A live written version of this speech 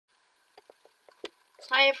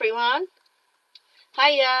Hi everyone.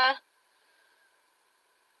 Hiya.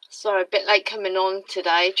 Sorry, a bit late coming on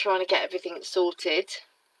today, trying to get everything sorted.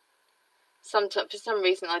 For some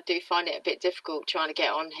reason I do find it a bit difficult trying to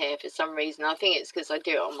get on here for some reason. I think it's because I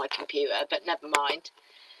do it on my computer, but never mind.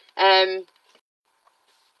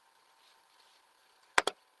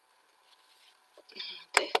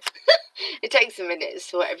 It takes a minute to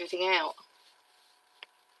sort everything out.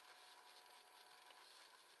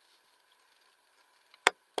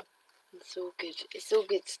 It's all good. It's all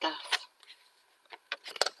good stuff.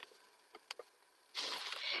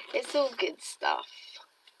 It's all good stuff.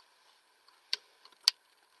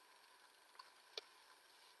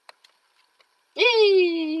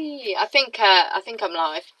 Yay! I think I'm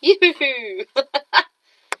live. Yoo-hoo!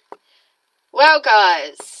 Well,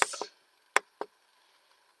 guys,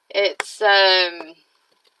 it's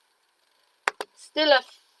still a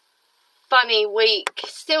funny week.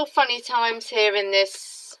 Still funny times here in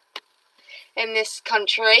this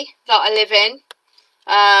country that I live in.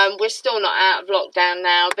 We're still not out of lockdown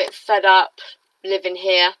now. A bit fed up living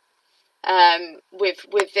here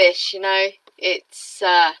with this, you know. It's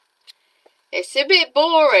a bit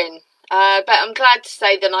boring, but I'm glad to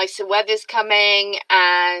say the nicer weather's coming,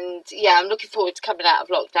 and yeah, I'm looking forward to coming out of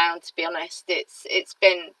lockdown. To be honest, it's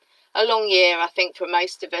been a long year, I think, for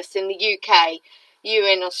most of us in the UK. You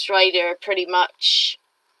in Australia are pretty much,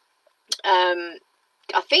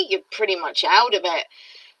 I think you're pretty much out of it.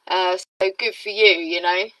 So good for you, you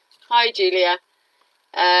know. Hi, Julia.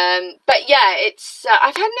 But yeah, it's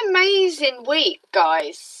I've had an amazing week,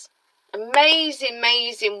 guys. Amazing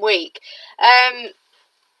week.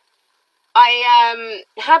 I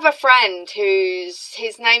have a friend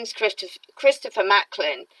his name's Christopher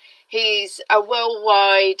Macklin. He's a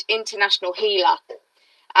worldwide international healer,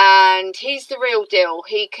 and he's the real deal.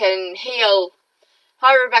 He can heal.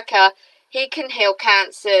 Hi, Rebecca. He can heal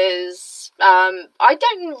cancers. I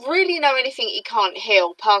don't really know anything he can't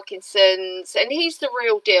heal. Parkinson's, and he's the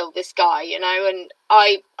real deal, this guy, you know. And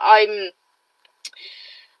I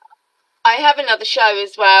have another show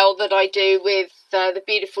as well that I do with the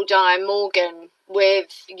beautiful Diane Morgan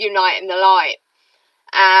with Unite in the Light.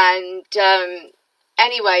 And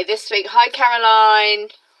anyway, this week, hi Caroline,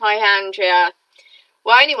 hi Andrea.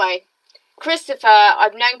 Well, anyway, Christopher,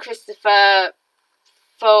 I've known Christopher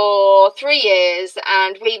for 3 years,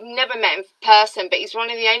 and we've never met in person, but he's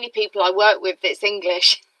one of the only people I work with that's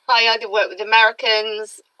English. I either work with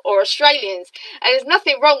Americans or Australians, and there's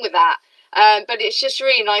nothing wrong with that. But it's just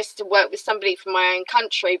really nice to work with somebody from my own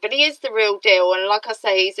country. But he is the real deal, and like I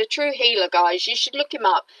say, he's a true healer, guys. You should look him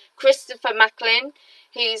up. Christopher Macklin.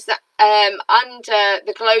 He's under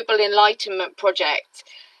the Global Enlightenment Project.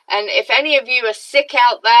 And if any of you are sick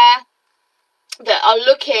out there that are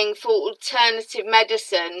looking for alternative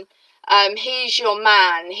medicine, he's your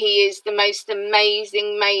man. He is the most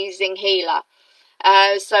amazing healer.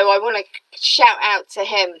 So I want to shout out to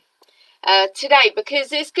him today,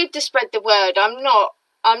 because it's good to spread the word. I'm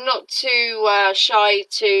not too shy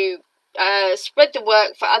to spread the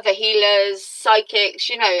work for other healers, psychics,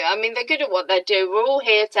 you know. I mean, they're good at what they do. We're all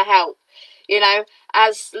here to help, you know,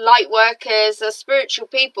 as light workers, as spiritual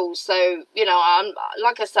people. So, you know,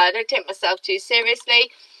 like I said, I don't take myself too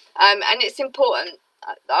seriously, and it's important.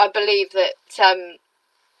 I believe that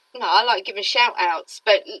no, I like giving shout outs,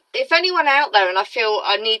 but if anyone out there, and I feel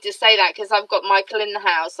I need to say that because I've got Michael in the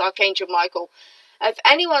house, Archangel Michael, if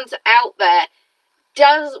anyone's out there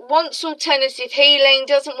wants alternative healing,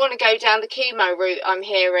 doesn't want to go down the chemo route, I'm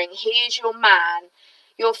hearing, he is your man.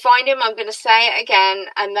 You'll find him. I'm going to say it again,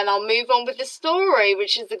 and then I'll move on with the story,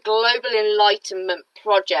 which is the Global Enlightenment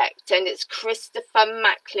Project, and it's Christopher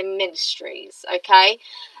Macklin Ministries, okay?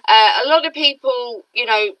 A lot of people, you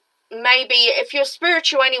know, maybe if you're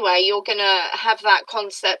spiritual anyway, you're going to have that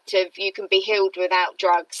concept of you can be healed without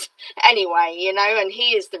drugs anyway, you know, and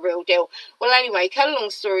he is the real deal. Well, anyway, cut a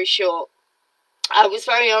long story short, I was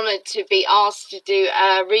very honoured to be asked to do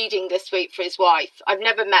a reading this week for his wife. I've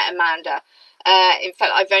never met Amanda. In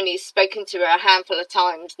fact, I've only spoken to her a handful of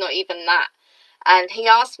times, not even that. And he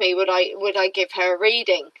asked me would I give her a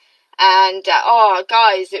reading. And oh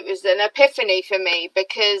guys, it was an epiphany for me,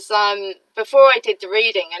 because before I did the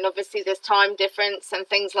reading, and obviously there's time difference and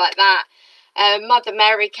things like that, Mother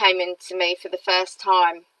Mary came into me for the first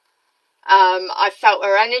time. I felt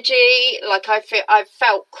her energy, like I've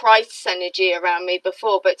felt Christ's energy around me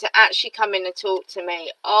before, but to actually come in and talk to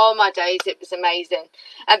me, oh my days, it was amazing.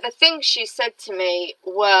 And the things she said to me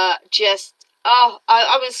were just, oh,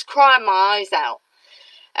 I was crying my eyes out.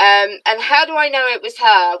 And how do I know it was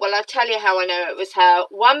her? Well, I'll tell you how I know it was her.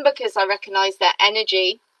 One, because I recognise their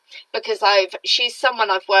energy, because she's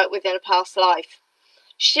someone I've worked with in a past life.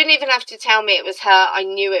 She didn't even have to tell me it was her. I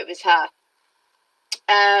knew it was her.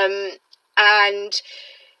 And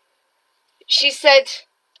she said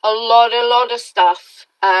a lot of stuff,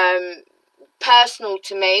 personal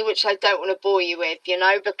to me, which I don't want to bore you with, you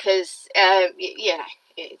know, because, you know,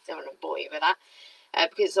 I don't want to bore you with that.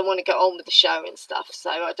 Because I want to get on with the show and stuff, so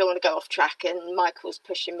I don't want to go off track, and Michael's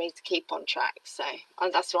pushing me to keep on track, so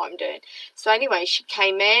that's what I'm doing. So anyway, she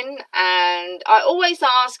came in, and I always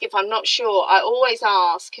ask, if I'm not sure, I always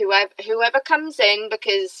ask whoever comes in,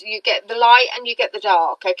 because you get the light and you get the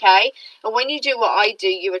dark, okay? And when you do what I do,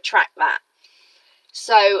 you attract that.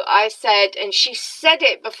 So I said, and she said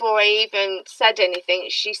it before I even said anything,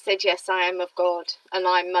 she said, yes, I am of God, and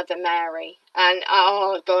I'm Mother Mary. And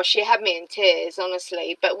oh gosh, she had me in tears,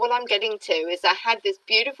 honestly. But what I'm getting to is I had this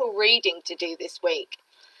beautiful reading to do this week,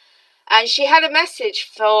 and she had a message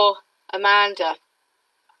for Amanda,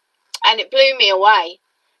 and it blew me away.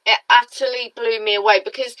 It utterly blew me away,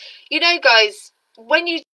 because, you know, guys, when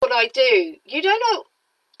you do what I do, you don't know,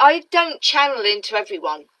 I don't channel into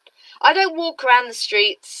everyone. I don't walk around the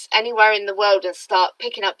streets anywhere in the world and start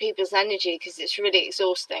picking up people's energy, because it's really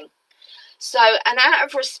exhausting. So, and out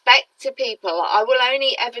of respect to people, I will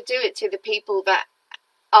only ever do it to the people that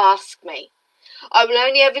ask me. I will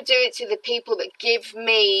only ever do it to the people that give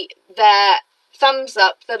me their thumbs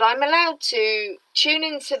up that I'm allowed to tune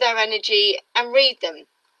into their energy and read them,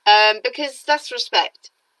 because that's respect,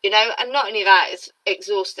 you know. And not only that, it's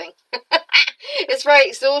exhausting. It's very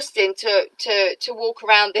exhausting to walk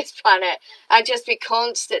around this planet and just be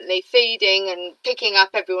constantly feeding and picking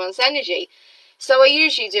up everyone's energy. So I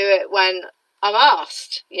usually do it when I'm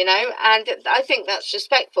asked, you know, and I think that's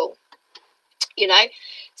respectful, you know.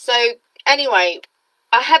 So anyway,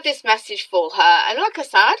 I had this message for her, and like I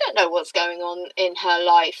said, I don't know what's going on in her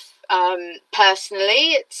life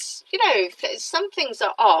personally. It's, you know, some things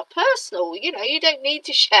that are personal, you know, you don't need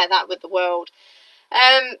to share that with the world.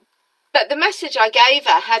 But the message I gave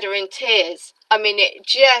her had her in tears. I mean, it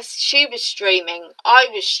just, she was streaming, I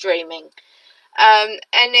was streaming, and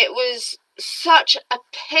it was such a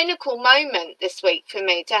pinnacle moment this week for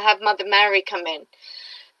me to have Mother Mary come in.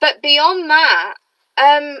 But beyond that,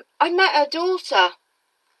 I met her daughter.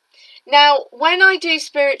 Now, when I do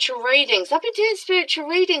spiritual readings, I've been doing spiritual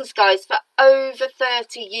readings, guys, for over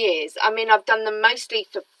 30 years. I mean, I've done them mostly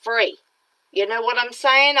for free. You know what I'm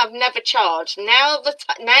saying? I've never charged. Now's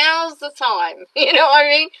the time. You know what I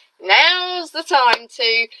mean? Now's the time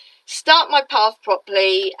to start my path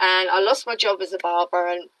properly. And I lost my job as a barber,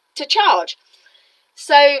 and to charge.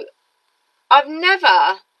 So I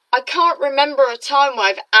can't remember a time where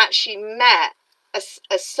I've actually met I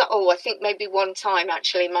think maybe one time,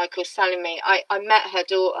 actually, Michael's telling me, I met her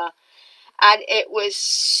daughter, and it was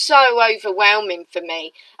so overwhelming for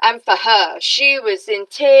me and for her. She was in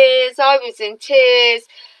tears, I was in tears,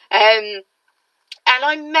 and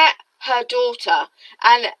I met her daughter,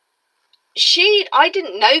 and I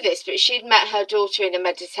didn't know this, but she'd met her daughter in a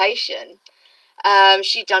meditation.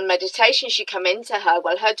 She'd done meditation, she'd come into her.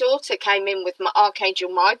 Well, her daughter came in with my Archangel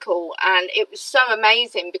Michael, and it was so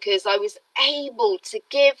amazing because I was able to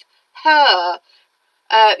give her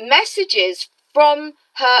messages from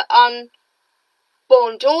her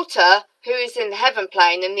unborn daughter, who is in the heaven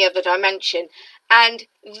plane in the other dimension. And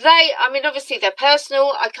I mean, obviously they're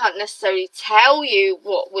personal. I can't necessarily tell you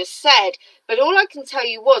what was said, but all I can tell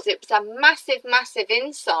you was it was a massive, massive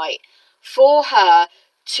insight for her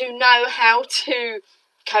to know how to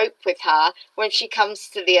cope with her when she comes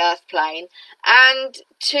to the earth plane, and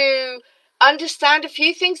to understand a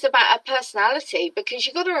few things about her personality, because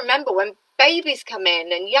you've got to remember, when babies come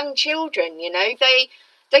in and young children, you know, they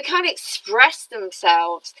can't express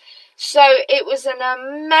themselves. So it was an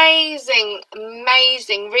amazing,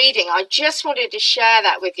 amazing reading. I just wanted to share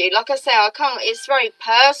that with you. Like I say, it's very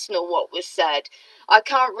personal what was said. I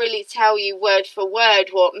can't really tell you word for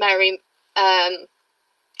word what Mary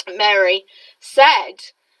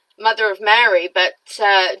said, Mother of Mary, but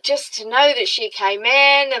just to know that she came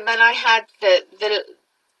in, and then I had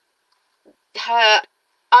her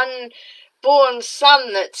unborn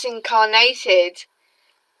son that's incarnated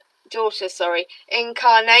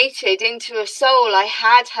into a soul. I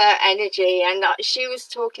had her energy, and she was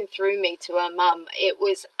talking through me to her mum. It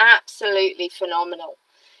was absolutely phenomenal.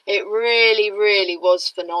 It really, really was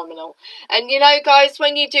phenomenal. And you know, guys,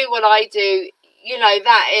 when you do what I do, you know,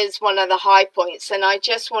 that is one of the high points, and I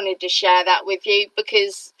just wanted to share that with you,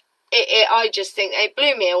 because I just think it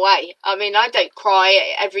blew me away. I mean, I don't cry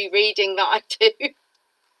at every reading that I do,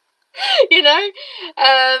 you know,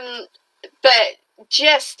 but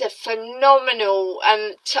just a phenomenal,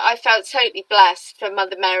 and I felt totally blessed for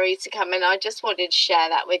Mother Mary to come in. I just wanted to share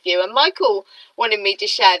that with you, and Michael wanted me to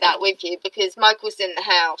share that with you because Michael's in the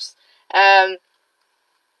house, and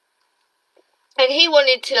he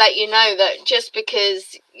wanted to let you know that just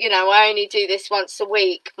because, you know, I only do this once a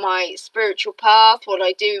week, my spiritual path, what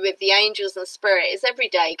I do with the angels and spirit is every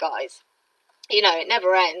day, guys. You know, it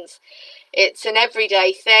never ends. It's an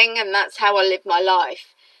everyday thing, and that's how I live my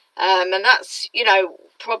life. And that's, you know,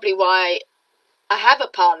 probably why I have a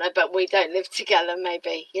partner, but we don't live together,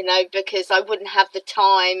 maybe, you know, because I wouldn't have the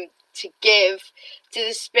time to give to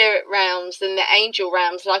the spirit realms and the angel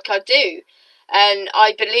realms like I do. And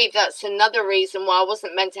I believe that's another reason why I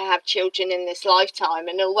wasn't meant to have children in this lifetime.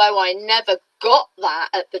 And although I never got that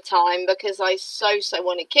at the time because I so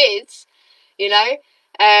wanted kids, you know,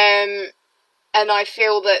 and I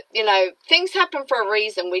feel that, you know, things happen for a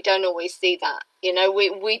reason. We don't always see that. You know,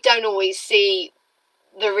 we don't always see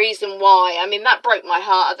the reason why. I mean, that broke my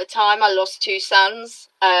heart at the time. I lost 2 sons.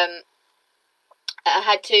 I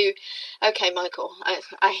had to... Okay, Michael,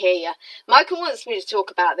 I hear you. Michael wants me to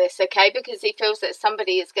talk about this, okay, because he feels that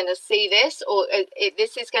somebody is going to see this, or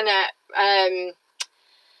this is going to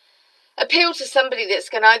appeal to somebody that's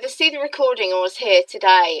going to either see the recording or is here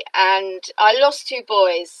today. And I lost 2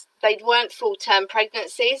 boys. They weren't full-term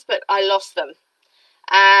pregnancies, but I lost them.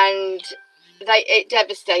 And it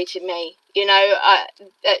devastated me. You know,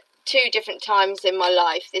 at 2 different times in my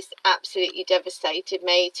life, this absolutely devastated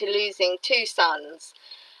me, to losing 2 sons.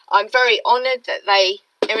 I'm very honoured that they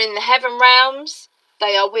are in the heaven realms.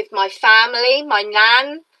 They are with my family, my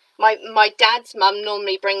nan. My dad's mum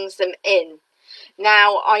normally brings them in.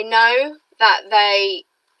 Now, I know that they...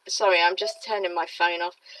 Sorry, I'm just turning my phone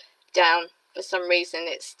off down. For some reason,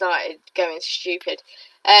 it started going stupid.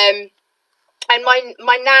 And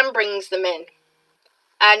my nan brings them in.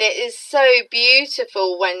 And it is so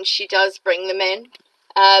beautiful when she does bring them in.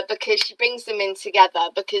 Because she brings them in together.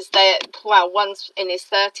 Because they're... Well, one's in his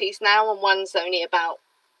 30s now. And one's only about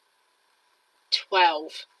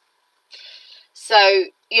 12. So,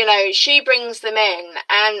 you know, she brings them in.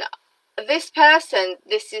 And this person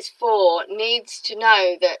this is for needs to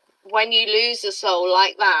know that when you lose a soul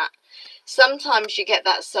like that, sometimes you get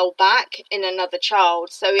that soul back in another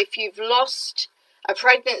child. So if you've lost a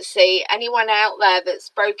pregnancy, anyone out there that's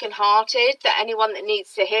broken-hearted, that anyone that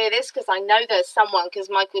needs to hear this, because I know there's someone, because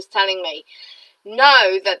Michael's telling me,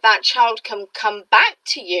 know that that child can come back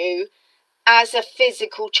to you as a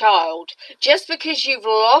physical child. Just because you've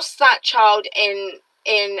lost that child in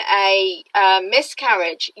a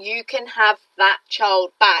miscarriage, you can have that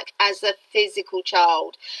child back as a physical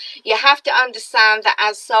child. You have to understand that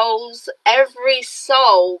as souls, every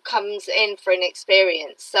soul comes in for an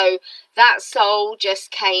experience. So that soul just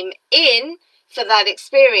came in for that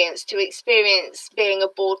experience, to experience being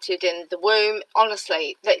aborted in the womb.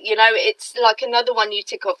 Honestly, that, you know, it's like another one you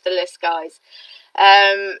tick off the list, guys.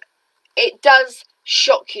 It does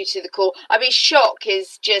shock you to the core. I mean, shock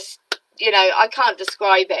is just, you know, I can't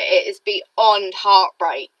describe it. It is beyond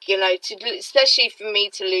heartbreak, you know, especially for me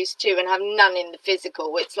to lose 2 and have none in the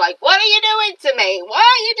physical. It's like, what are you doing to me? Why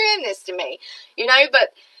are you doing this to me? You know, but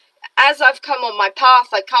as I've come on my path,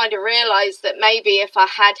 I kind of realised that maybe if I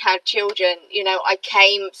had had children, you know, I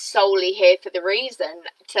came solely here for the reason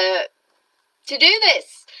to do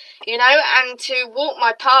this, you know, and to walk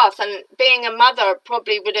my path. And being a mother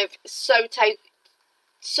probably would have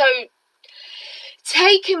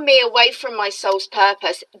taken me away from my soul's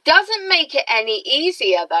purpose. Doesn't make it any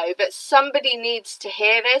easier though, but somebody needs to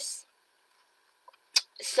hear this.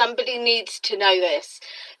 Somebody needs to know this,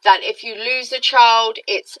 that if you lose a child,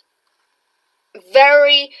 it's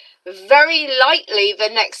very likely the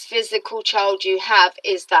next physical child you have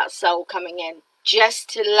is that soul coming in. Just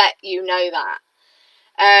to let you know that.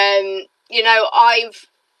 You know, I've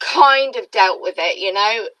kind of dealt with it, you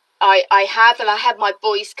know. I have, and I had my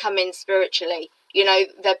boys come in spiritually. You know,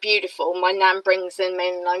 they're beautiful. My nan brings them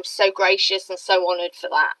in, and I'm so gracious and so honoured for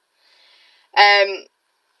that.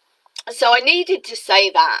 So I needed to say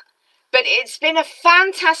that. But it's been a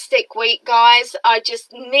fantastic week, guys. I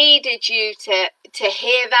just needed you to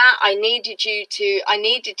hear that. I needed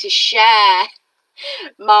to share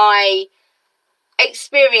my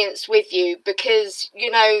experience with you, because,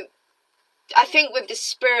 you know, I think with the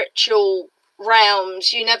spiritual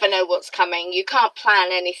realms, you never know what's coming. You can't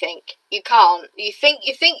plan anything. You can't. You think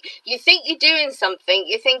you're doing something.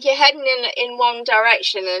 You think you're heading in one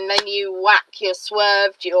direction, and then you whack, you're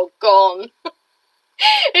swerved, you're gone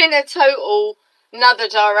in a total another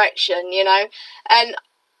direction, you know. And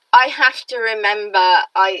I have to remember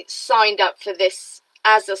I signed up for this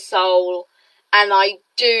as a soul, and I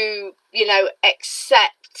do you know,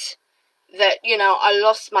 accept that, you know, I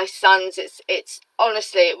lost my sons. It's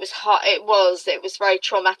honestly, it was hard. It was very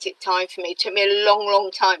traumatic time for me. It took me a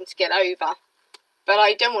long time to get over, but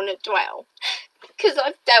I don't want to dwell, because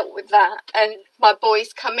I've dealt with that. And my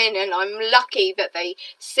boys come in, and I'm lucky that they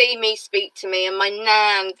see me, speak to me, and my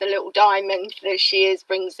nan, the little diamond that she is,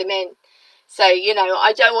 brings them in. So, you know,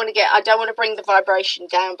 I don't want to bring the vibration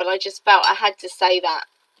down, but I just felt I had to say that.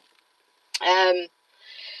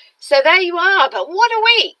 So there you are. But what a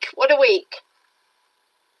week! What a week!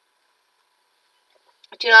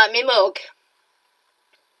 Do you like me mug?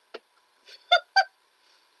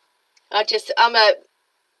 I'm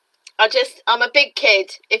a big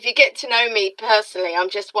kid. If you get to know me personally, I'm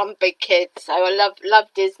just one big kid. So I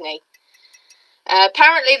love Disney.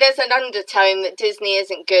 Apparently there's an undertone that Disney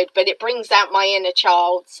isn't good, but it brings out my inner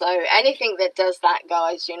child. So anything that does that,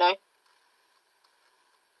 guys, you know.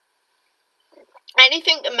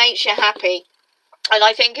 Anything that makes you happy. And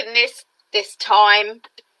I think in this time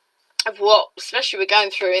of what, especially we're going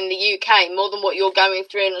through in the UK, more than what you're going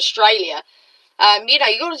through in Australia, you know,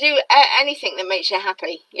 you got to do anything that makes you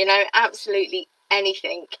happy, you know, absolutely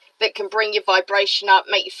anything that can bring your vibration up,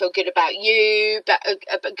 make you feel good about you, but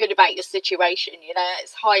good about your situation, you know.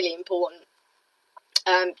 It's highly important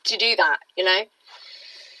to do that, you know.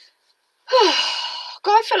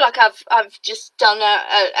 God, I feel like I've just done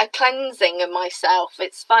a cleansing of myself.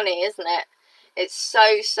 It's funny, isn't it? It's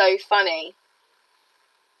so funny.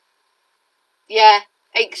 Yeah,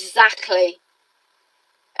 exactly.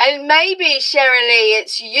 And maybe, Shirley,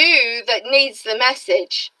 it's you that needs the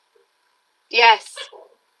message. Yes.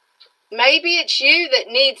 Maybe it's you that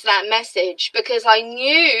needs that message, because I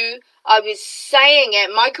knew I was saying it.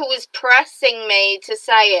 Michael was pressing me to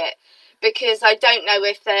say it, because I don't know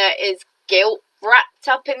if there is guilt wrapped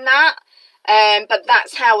up in that, but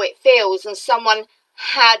that's how it feels, and someone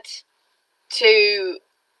had to,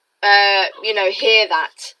 you know, hear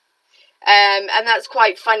that. And that's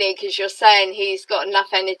quite funny, because you're saying he's got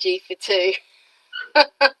enough energy for two.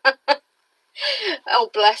 Oh,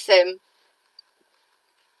 bless him.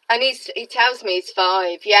 And he tells me he's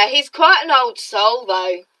 5. Yeah, he's quite an old soul,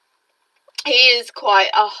 though. He is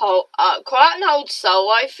quite an old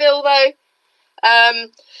soul, I feel, though.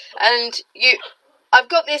 And I've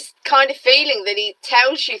got this kind of feeling that he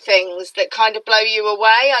tells you things that kind of blow you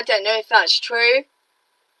away. I don't know if that's true.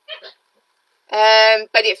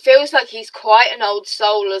 But it feels like he's quite an old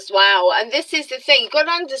soul as well. And this is the thing. You've got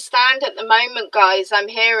to understand at the moment, guys, I'm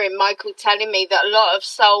hearing Michael telling me that a lot of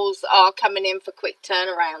souls are coming in for quick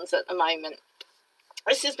turnarounds at the moment.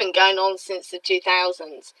 This has been going on since the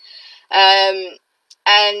 2000s. And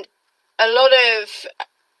a lot of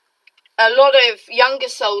younger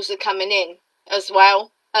souls are coming in as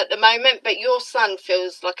well at the moment. But your son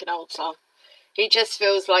feels like an old soul. He just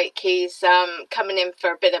feels like he's coming in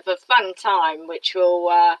for a bit of a fun time, which will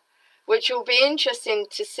be interesting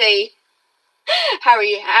to see how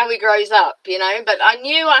he grows up, you know. But I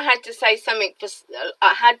knew I had to say something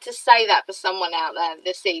I had to say that for someone out there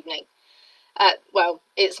this evening. Well,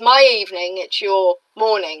 it's my evening, it's your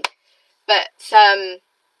morning, but I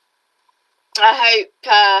hope.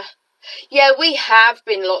 Yeah, we have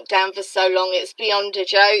been locked down for so long, it's beyond a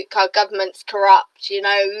joke. Our government's corrupt, you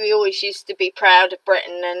know. We always used to be proud of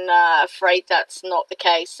Britain, and afraid that's not the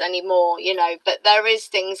case anymore, you know. But there is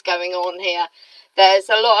things going on here. There's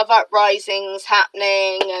a lot of uprisings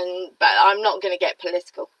happening, but I'm not going to get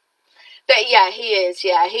political. But yeah, he is,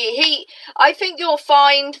 yeah. I think you'll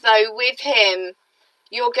find, though, with him,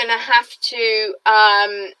 you're going to have to,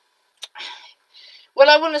 what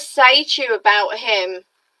I want to say to you about him,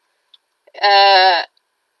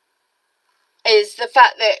 is the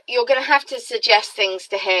fact that you're going to have to suggest things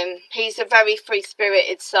to him. He's a very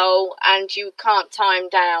free-spirited soul, and you can't tie him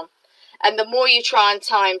down. And the more you try and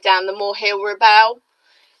tie him down, the more he'll rebel.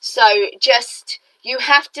 So you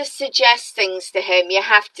have to suggest things to him. You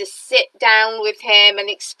have to sit down with him and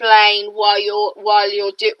explain why you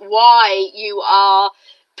are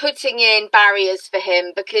putting in barriers for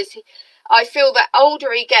him, because I feel that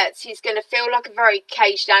older he gets, he's going to feel like a very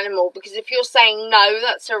caged animal, because if you're saying no,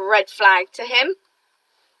 that's a red flag to him.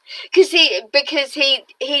 Because he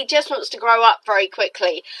just wants to grow up very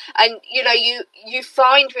quickly. And, you know, you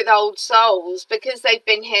find with old souls, because they've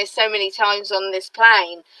been here so many times on this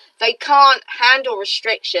plane, they can't handle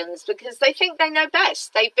restrictions because they think they know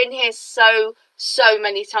best. They've been here so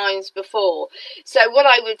many times before. So what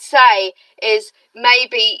I would say is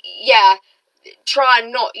maybe, yeah, try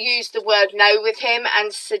and not use the word no with him,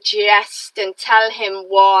 and suggest and tell him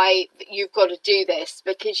why you've got to do this,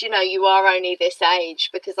 because, you know, you are only this age.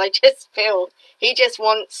 Because I just feel he just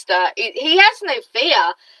wants to, he has no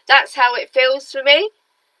fear. That's how it feels for me.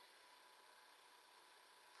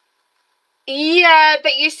 Yeah,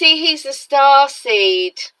 but you see, he's a star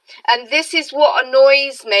seed. And this is what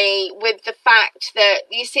annoys me with the fact that,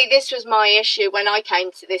 you see, this was my issue when I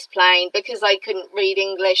came to this plane, because I couldn't read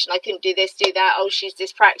English and I couldn't do this, do that. Oh, she's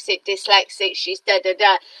dyslexic, she's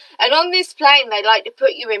da-da-da. And on this plane, they like to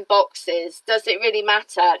put you in boxes. Does it really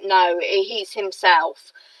matter? No, he's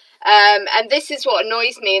himself. And this is what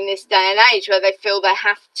annoys me in this day and age, where they feel they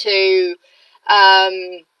have to...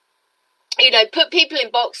 you know, put people in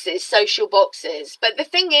boxes, social boxes. But the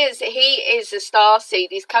thing is, he is a starseed.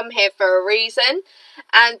 He's come here for a reason.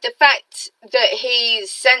 And the fact that he's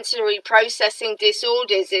sensory processing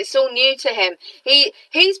disorders, it's all new to him.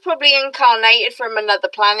 He's probably incarnated from another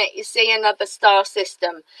planet, you see, another star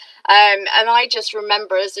system. And I just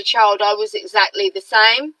remember as a child, I was exactly the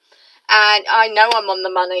same. And I know I'm on the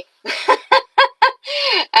money.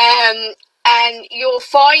 And you'll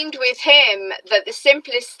find with him that the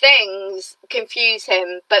simplest things confuse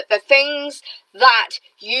him, but the things that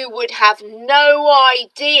you would have no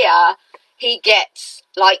idea, he gets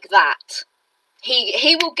like that.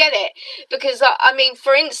 He will get it. Because, I mean,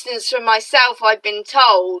 for instance, for myself, I've been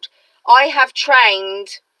told, I'm a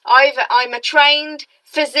trained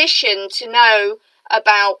physician to know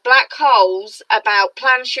about black holes, about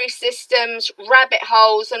planetary systems, rabbit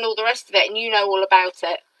holes, and all the rest of it, and you know all about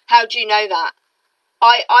it. How do you know that?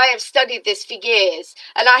 I have studied this for years,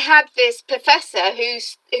 and I had this professor who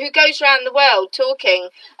goes around the world talking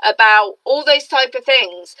about all those type of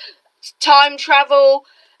things, time travel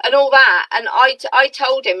and all that. And I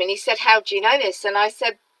told him, and he said, "How do you know this?" And I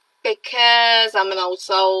said, "Because I'm an old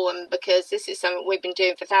soul, and because this is something we've been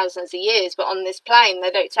doing for thousands of years. But on this plane,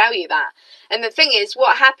 they don't tell you that." And the thing is,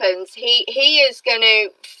 what happens? He is going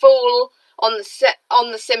to fall on the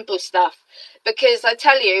simple stuff. Because I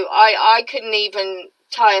tell you, I couldn't even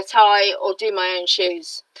tie a tie or do my own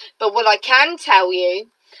shoes. But what I can tell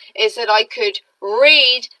you is that I could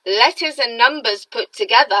read letters and numbers put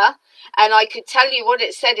together, and I could tell you what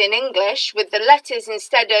it said in English with the letters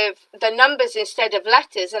instead of the numbers instead of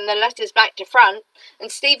letters, and the letters back to front.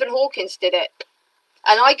 And Stephen Hawkins did it,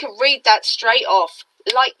 and I could read that straight off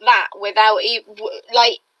like that, without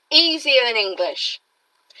like easier than English.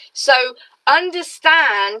 So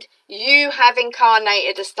understand, you have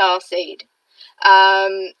incarnated a starseed,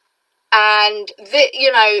 and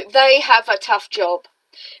you know, they have a tough job,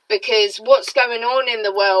 because what's going on in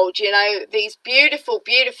the world, you know, these beautiful,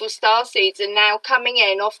 beautiful starseeds are now coming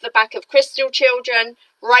in off the back of crystal children,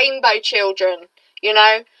 rainbow children, you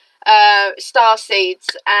know,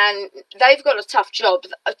 starseeds, and they've got a tough job.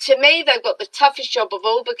 To me, they've got the toughest job of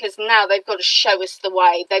all, because now they've got to show us the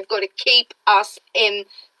way. They've got to keep us in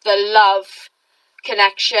the love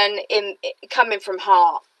connection, in coming from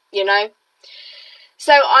heart, you know.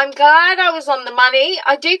 So I'm glad I was on the money.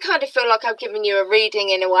 I do kind of feel like I've given you a reading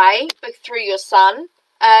in a way, but through your son.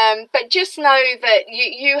 But just know that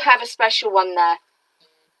you have a special one there.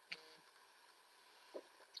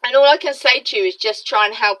 And all I can say to you is just try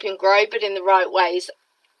and help him grow, but in the right ways,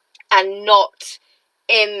 and not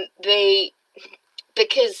in the,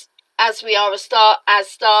 because as we are as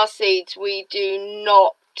star seeds, we do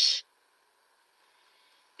not,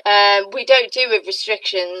 we don't do with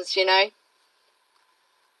restrictions, you know.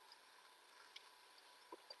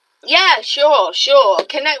 Yeah, sure.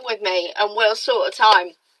 Connect with me and we'll sort a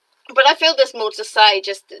time. But I feel there's more to say,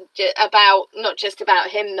 just about, not just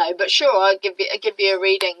about him though. But sure, I'll give you a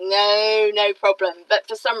reading. No problem. But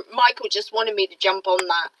for Michael just wanted me to jump on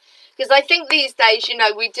that, because I think these days, you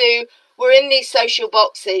know, we're in these social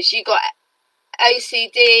boxes. You got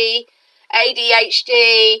OCD,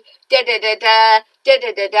 ADHD,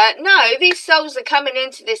 No, these souls are coming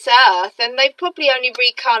into this earth, and they've probably only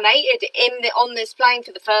reincarnated on this plane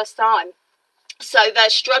for the first time. So they're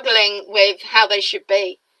struggling with how they should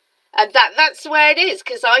be. And that's the way it is,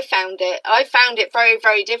 because I found it very,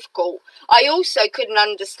 very difficult. I also couldn't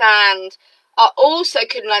understand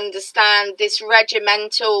this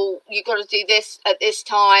regimental, you got to do this at this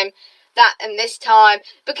time, that and this time,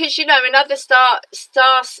 because, you know, in other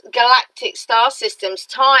galactic star systems,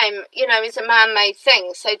 time, you know, is a man-made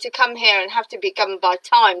thing. So to come here and have to be governed by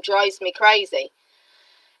time drives me crazy.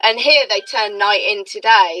 And here they turn night into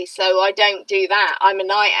day, so I don't do that. I'm a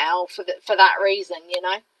night owl for that reason, you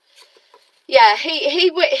know. Yeah, he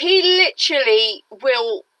literally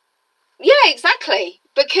will. Yeah, exactly.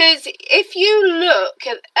 Because if you look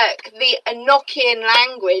at the Enochian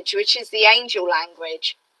language, which is the angel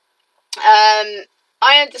language, I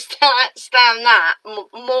understand that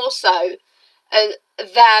more so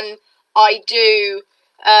than I do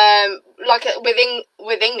like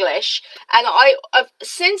with English. And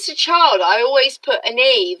since a child, I always put an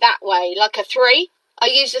E that way, like a 3. I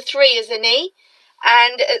use a 3 as an E.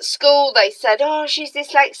 And at school they said, oh, she's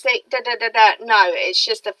dyslexic, da da da da. No, it's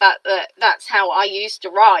just the fact that that's how I used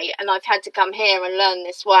to write, and I've had to come here and learn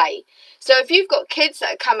this way. So if you've got kids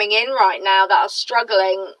that are coming in right now that are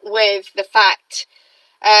struggling with the fact,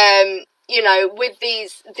 you know, with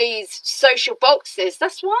these social boxes,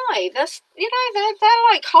 that's why. That's, you know, they're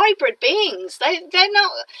like hybrid beings.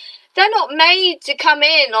 They're not made to come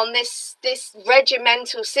in on this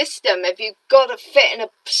regimental system if you've got to fit in a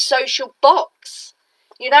social box,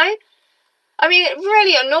 you know? I mean, it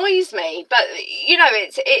really annoys me, but, you know,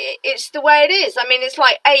 it's the way it is. I mean, it's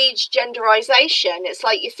like age genderization. It's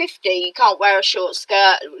like you're 50, you can't wear a short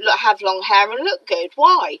skirt, have long hair and look good.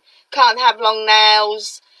 Why? Can't have long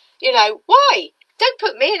nails, you know, why? Don't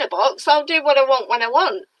put me in a box. I'll do what I want when I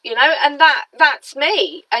want, you know, and that's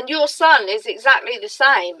me. And your son is exactly the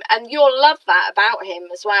same, and you'll love that about him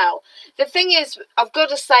as well. The thing is, I've got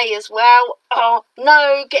to say as well, oh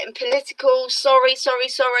no, getting political, sorry.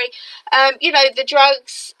 You know, the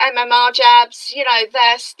drugs, MMR jabs, you know,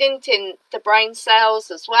 they're stinting the brain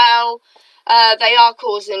cells as well. They are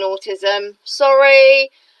causing autism.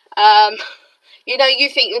 Sorry. You know, you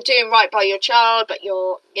think you're doing right by your child, but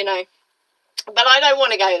you're, you know, but I don't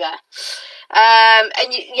want to go there.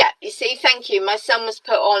 And you see, thank you. My son was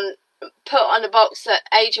put on a box at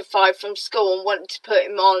age of 5 from school and wanted to put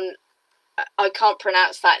him on, I can't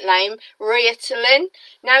pronounce that name, Ritalin.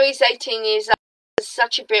 Now he's 18 years old. He's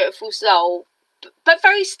such a beautiful soul, but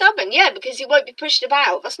very stubborn. Yeah, because he won't be pushed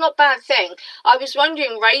about. That's not a bad thing. I was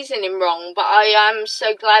wondering raising him wrong, but I am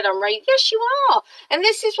so glad I'm raising. Yes, you are. And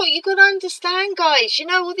this is what you got to understand, guys. You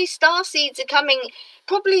know, all these star seeds are coming,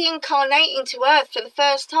 probably incarnating to Earth for the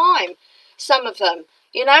first time. Some of them,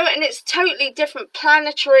 you know, and it's totally different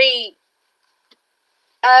planetary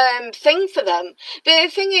thing for them. But the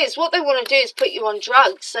thing is, what they want to do is put you on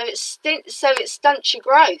drugs, so it stunts your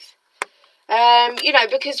growth. You know,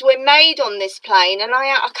 because we're made on this plane, and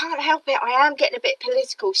I can't help it. I am getting a bit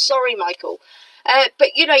political. Sorry, Michael. But,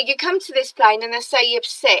 you know, you come to this plane and they say you're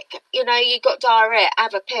sick. You know, you got diarrhea,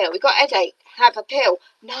 have a pill. You got a headache, have a pill.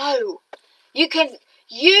 No. You can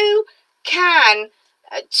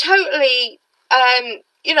totally,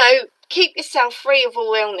 you know, keep yourself free of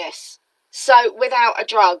all illness. So without a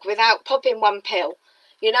drug, without popping one pill.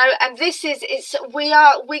 You know, and this is,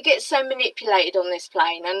 we get so manipulated on this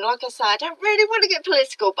plane. And like I say, I don't really want to get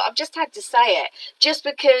political, but I've just had to say it. Just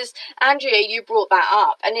because, Andrea, you brought that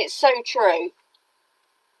up. And it's so true.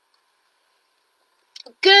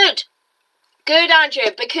 Good,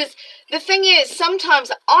 Andrea, because the thing is,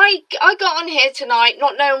 sometimes I got on here tonight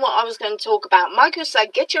not knowing what I was going to talk about. Michael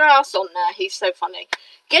said, get your ass on there. He's so funny.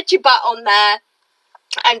 Get your butt on there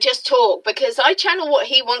and just talk, because I channel what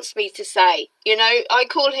he wants me to say. You know, I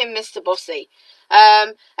call him Mr. Bossy.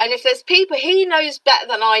 And if there's people, he knows better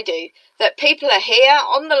than I do, that people are here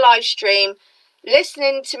on the live stream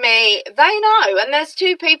listening to me. They know. And there's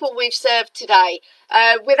 2 people we've served today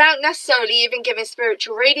without necessarily even giving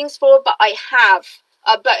spiritual readings for, but I have.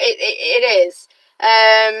 But it is.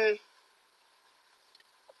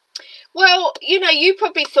 Well, you know, you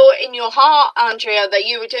probably thought in your heart, Andrea, that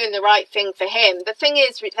you were doing the right thing for him. The thing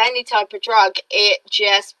is, with any type of drug, it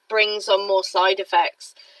just brings on more side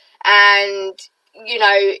effects. And, you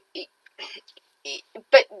know,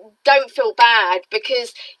 but don't feel bad,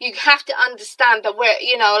 because you have to understand that we're,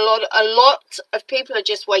 you know, a lot of people are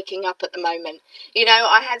just waking up at the moment. You know,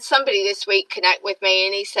 I had somebody this week connect with me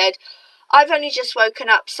and he said, I've only just woken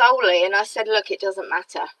up solely. And I said, look, it doesn't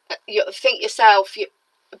matter. You think yourself,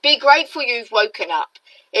 be grateful you've woken up.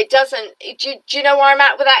 It doesn't, do you know where I'm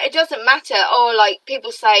at with that? It doesn't matter. Or like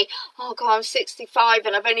people say, oh God, I'm 65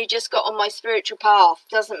 and I've only just got on my spiritual path.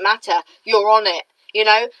 Doesn't matter. You're on it, you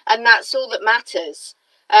know, and that's all that matters.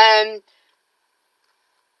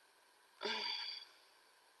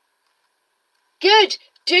 Good.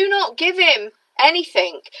 Do not give him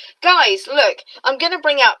anything. Guys, look, I'm going to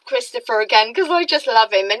bring up Christopher again because I just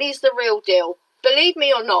love him and he's the real deal. Believe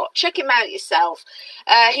me or not, check him out yourself.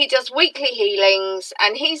 He does weekly healings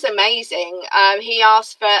and he's amazing. He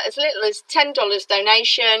asks for as little as $10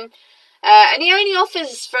 donation. And he only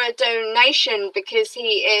offers for a donation because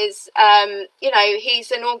he is, you know, he's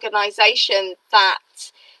an organisation that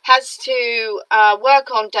has to work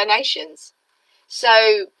on donations.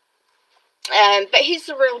 So, but he's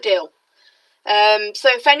the real deal. So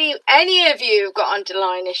if any of you have got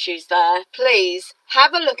underlying issues there, please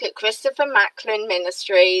have a look at Christopher Macklin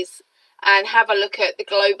Ministries and have a look at the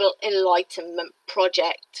Global Enlightenment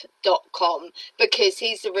Project.com, because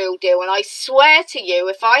he's the real deal. And I swear to you,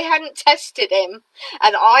 if I hadn't tested him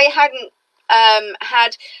and I hadn't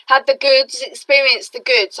had the goods, experienced the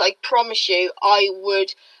goods, I promise you I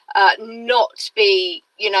would not be,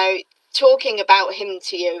 talking about him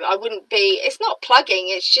to you. I wouldn't be, it's not plugging,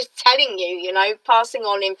 it's just telling you, passing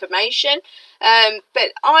on information.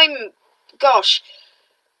 But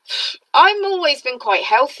I've always been quite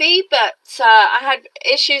healthy, but I had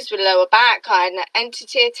issues with lower back. I had an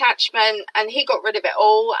entity attachment, and he got rid of it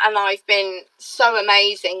all, and I've been so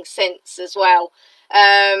amazing since as well.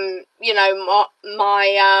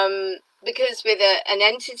 Because with an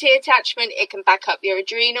entity attachment, it can back up your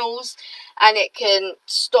adrenals, and it can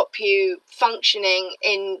stop you functioning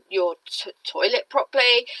in your toilet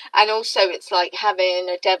properly. And also it's like having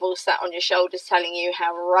a devil sat on your shoulders telling you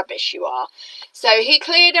how rubbish you are. So he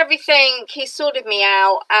cleared everything, he sorted me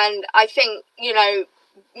out, and I think,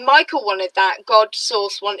 Michael wanted that, God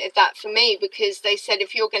Source wanted that for me, because they said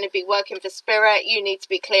if you're going to be working for Spirit, you need to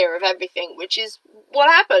be clear of everything, which is what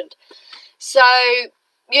happened. So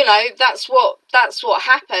that's what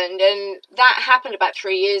happened, and that happened about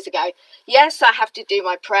 3 years ago. Yes, I have to do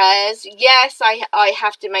my prayers. Yes, I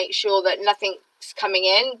have to make sure that nothing's coming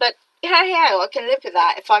in, but yeah, I can live with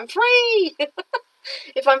that if I'm free.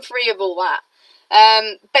 If I'm free of all that.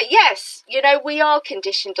 But yes, we are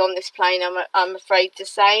conditioned on this plane, I'm afraid to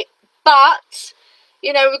say, but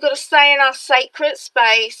we've got to stay in our sacred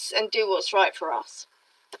space and do what's right for us.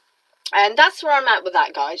 And that's where I'm at with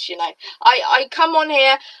that, guys. I come on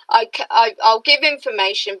here, I'll give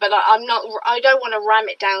information, but I don't want to ram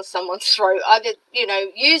it down someone's throat. Either,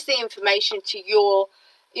 use the information to your,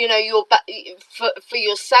 for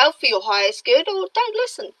yourself, for your highest good, or don't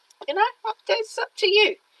listen. It's up to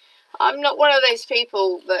you. I'm not one of those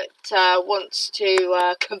people that wants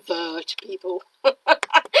to convert people.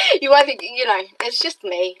 It's just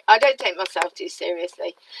me. I don't take myself too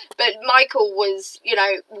seriously. But Michael was,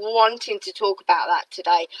 wanting to talk about that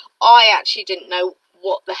today. I actually didn't know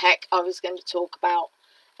what the heck I was going to talk about.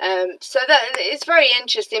 So that it's very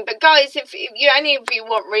interesting. But guys, if any of you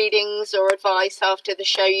want readings or advice after the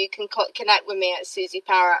show, you can connect with me at Suzi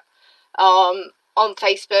Parrett on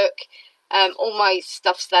Facebook. All my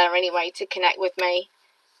stuff's there anyway to connect with me.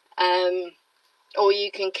 Or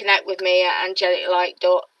you can connect with me at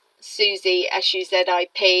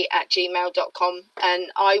angeliclight.suzi@gmail.com,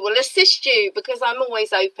 and I will assist you, because I'm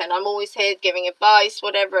always open. I'm always here giving advice,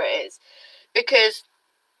 whatever it is, because,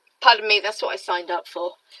 pardon me, that's what I signed up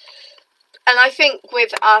for. And I think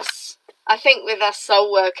with us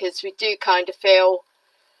soul workers, we do kind of feel,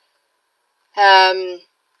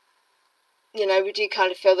 we do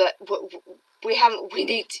kind of feel that we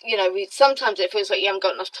need, sometimes it feels like you haven't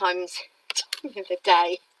got enough time in the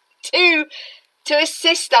day to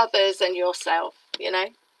assist others and yourself,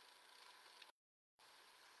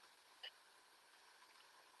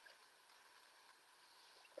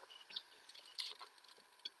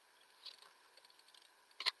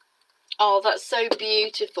 Oh, that's so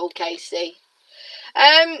beautiful, Casey.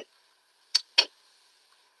 That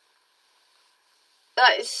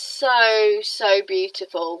is so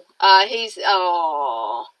beautiful.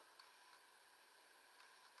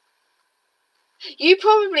 You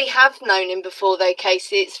probably have known him before, though,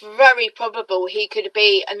 Casey. It's very probable he could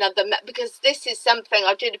be another, because this is something,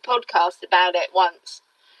 I did a podcast about it once.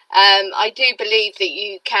 I do believe that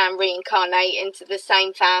you can reincarnate into the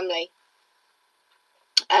same family.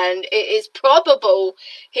 And it is probable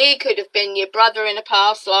he could have been your brother in a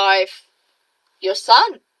past life, your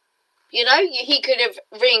son. He could have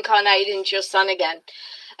reincarnated into your son again.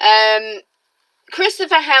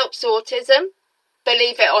 Christopher helps autism,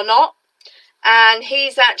 believe it or not. And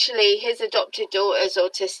he's actually, his adopted daughter's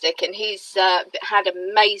autistic, and he's had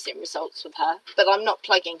amazing results with her. But I'm not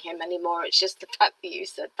plugging him anymore. It's just the fact that you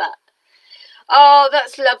said that. Oh,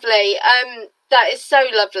 that's lovely. That is so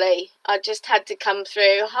lovely. I just had to come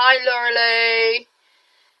through. Hi, Laura Lou.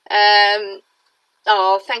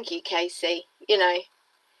 Oh, thank you, Casey.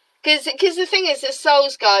 Because the thing is, as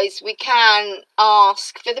souls, guys, we can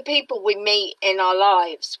ask for the people we meet in our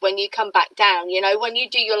lives when you come back down. When you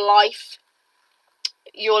do your life's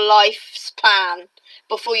plan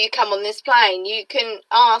before you come on this plane, you can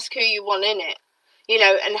ask who you want in it,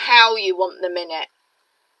 and how you want them in it.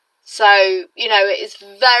 So, it is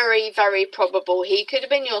very, very probable he could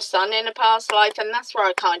have been your son in a past life, and that's where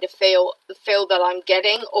I kind of feel that I'm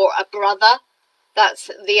getting, or a brother.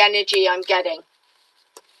 That's the energy I'm getting.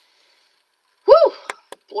 Woo!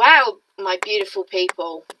 Wow, my beautiful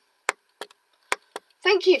people.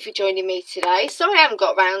 Thank you for joining me today. Sorry I haven't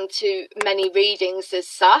got around to many readings as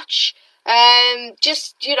such.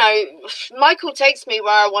 Just, you know, Michael takes me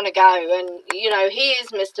where I want to go, and, you know, he is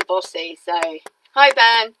Mr. Bossy, so, hi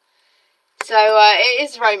Ben. So, it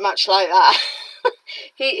is very much like that.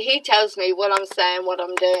 he tells me what I'm saying, what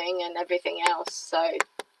I'm doing, and everything else, so,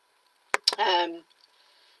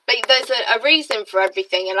 but there's a reason for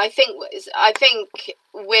everything, and I think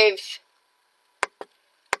with,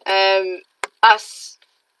 us,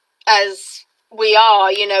 as we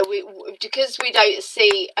are, you know, because we don't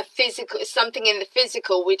see something in the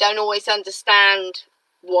physical, we don't always understand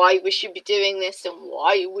why we should be doing this and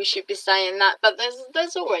why we should be saying that, but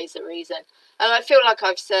there's always a reason, and I feel like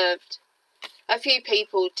I've served a few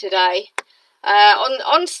people today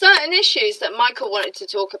on certain issues that Michael wanted to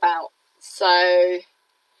talk about, so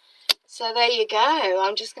there you go.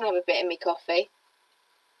 I'm just gonna have a bit of my coffee.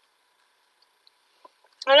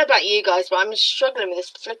 I don't know about you guys, but I'm struggling with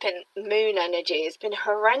this flipping moon energy. It's been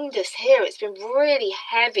horrendous here. It's been really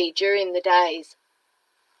heavy during the days.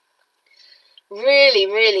 Really,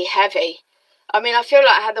 really heavy. I mean, I feel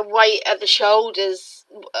like I had the weight of the shoulders,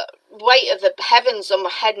 weight of the heavens on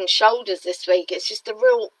my head and shoulders this week. It's just a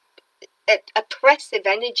real oppressive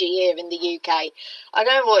energy here in the UK. I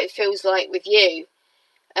don't know what it feels like with you.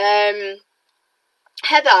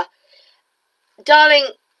 Heather,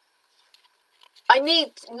 darling, I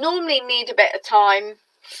normally need a bit of time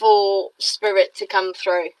for spirit to come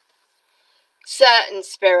through. Certain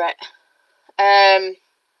spirit. I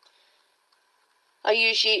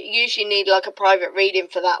usually need like a private reading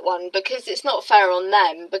for that one, because it's not fair on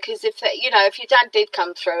them. Because if they, you know, if your dad did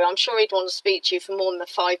come through, I'm sure he'd want to speak to you for more than a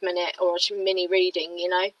 5-minute or a mini reading, you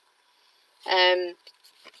know.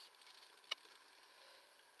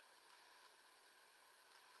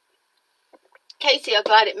 Katie, I'm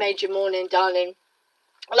glad it made your morning, darling.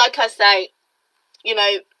 Like I say, you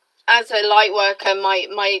know, as a light worker, my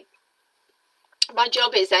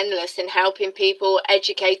job is endless in helping people,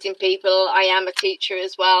 educating people. I am a teacher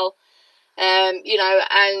as well, you know,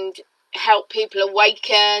 and help people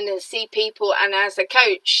awaken and see people. And as a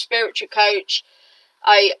coach, spiritual coach,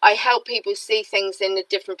 I help people see things in a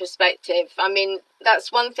different perspective. I mean,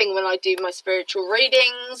 that's one thing when I do my spiritual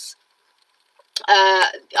readings.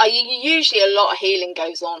 Usually a lot of healing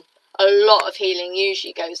goes on. A lot of healing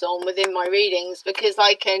usually goes on within my readings, because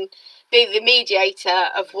I can be the mediator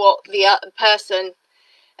of what the other person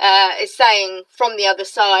is saying from the other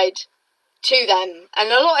side to them, and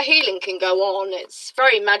a lot of healing can go on. It's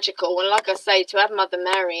very magical, and like I say, to have Mother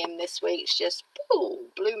Mary in this week's just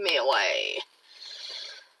blew me away.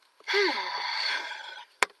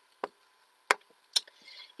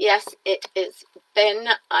 Yes, it has been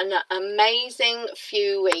an amazing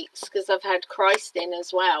few weeks, because I've had Christ in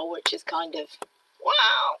as well, which is kind of,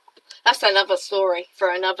 wow. That's another story for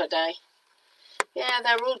another day. Yeah,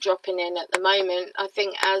 they're all dropping in at the moment, I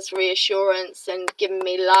think, as reassurance and giving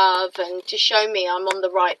me love and to show me I'm on the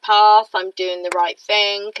right path, I'm doing the right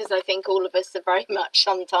thing, because I think all of us are very much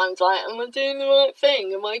sometimes like, am I doing the right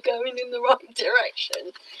thing? Am I going in the right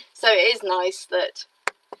direction? So it is nice that...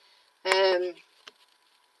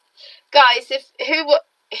 guys, if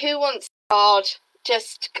who wants a card,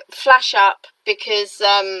 just flash up, because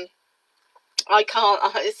I can't.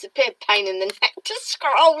 It's a bit of pain in the neck to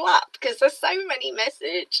scroll up because there's so many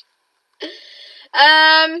messages.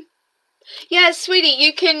 Yeah, sweetie,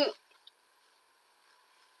 you can.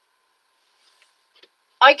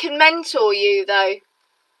 I can mentor you though.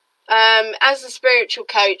 As a spiritual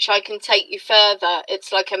coach, I can take you further.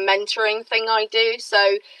 It's like a mentoring thing I do.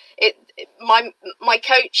 So my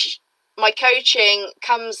coaching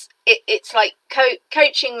comes, it's like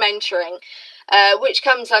coaching, mentoring, which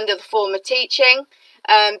comes under the form of teaching,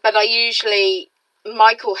 but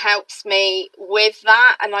Michael helps me with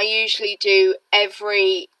that, and I usually do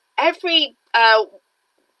every body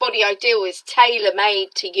I deal with is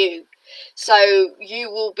tailor-made to you, so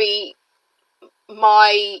you will be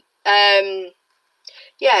my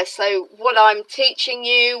yeah, so what I'm teaching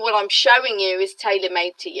you, what I'm showing you is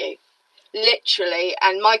tailor-made to you. Literally,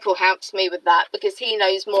 and Michael helps me with that because he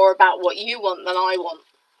knows more about what you want than I want,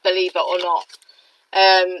 believe it or not.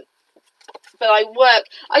 But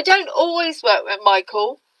I don't always work with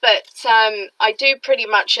Michael, but I do pretty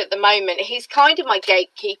much at the moment. He's kind of my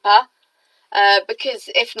gatekeeper, because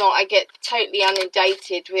if not, I get totally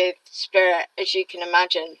inundated with spirit, as you can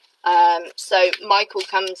imagine. So Michael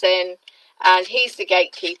comes in, and he's the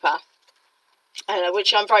gatekeeper,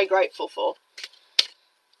 which I'm very grateful for.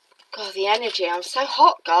 God, the energy. I'm so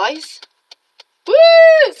hot, guys. Woo!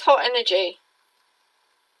 It's hot energy.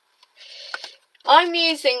 I'm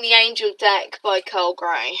using the Angel deck by Carl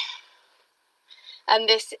Gray, and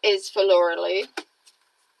this is for Laura Lou.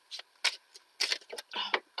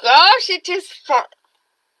 Gosh, it just...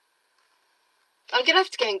 I'm gonna have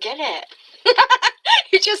to go and get it.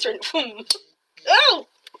 It just went... Oh!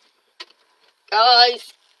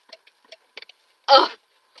 Guys. Oh.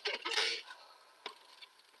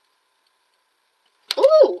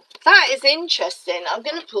 Ooh, that is interesting. I'm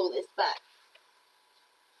gonna pull this back.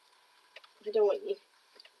 I don't want you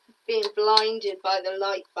being blinded by the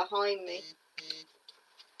light behind me.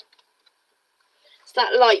 So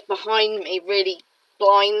that light behind me really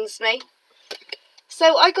blinds me.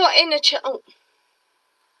 So I got inner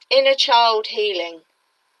child healing.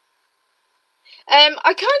 I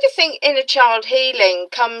kind of think inner child healing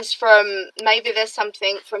comes from, maybe there's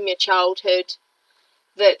something from your childhood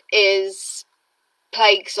that is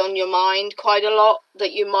plagues on your mind quite a lot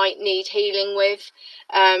that you might need healing with,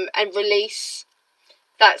 and release.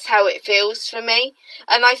 That's how it feels for me.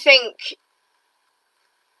 And I think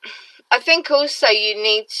also you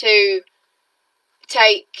need to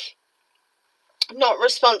take not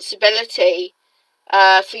responsibility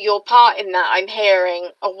for your part in that, I'm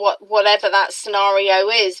hearing, or whatever that scenario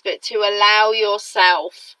is, but to allow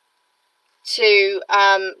yourself to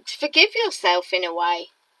forgive yourself in a way.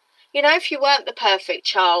 You know, if you weren't the perfect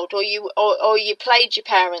child, or you played your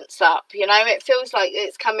parents up, you know, it feels like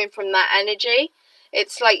it's coming from that energy.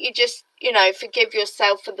 It's like you just, you know, forgive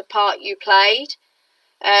yourself for the part you played,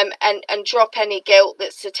 and drop any guilt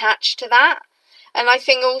that's attached to that. And I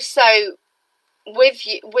think also with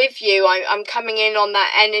you, I'm coming in on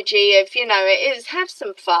that energy of, you know, it is, have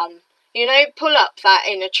some fun. You know, pull up that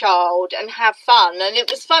inner child and have fun. And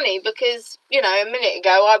it was funny because, you know, a minute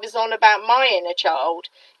ago I was on about my inner child,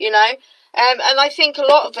 you know. And I think a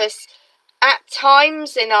lot of us, at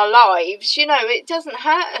times in our lives, you know, it doesn't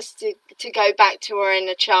hurt us to go back to our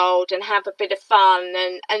inner child and have a bit of fun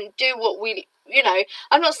and do what we, you know,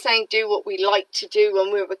 I'm not saying do what we like to do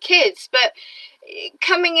when we were kids, but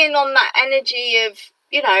coming in on that energy of,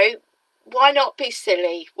 you know, why not be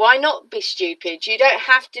silly? Why not be stupid? You don't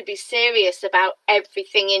have to be serious about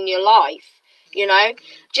everything in your life, you know.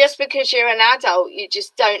 Just because you're an adult, you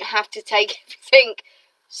just don't have to take everything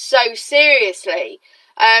so seriously.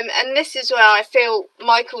 And this is where I feel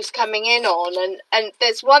Michael's coming in on. And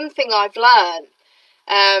there's one thing I've learned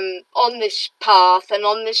on this path and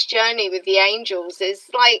on this journey with the angels is,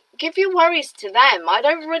 like, give your worries to them. I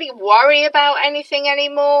don't really worry about anything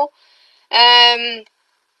anymore.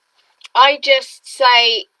 I just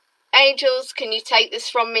say, angels, can you take this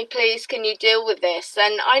from me, please? Can you deal with this?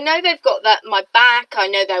 And I know they've got that my back. I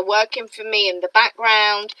know they're working for me in the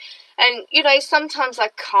background. And, you know, sometimes I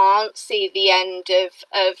can't see the end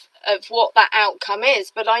of what that outcome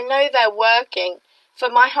is, but I know they're working for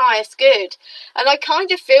my highest good. And I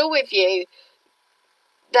kind of feel with you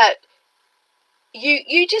that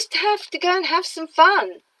you just have to go and have some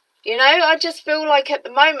fun. You know, I just feel like at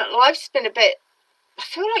the moment life's been a bit, I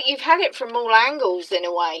feel like you've had it from all angles in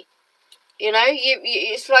a way. You know,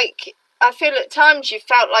 it's like, I feel at times you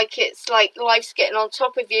felt like it's like life's getting on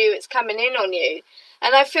top of you, it's coming in on you.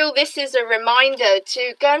 And I feel this is a reminder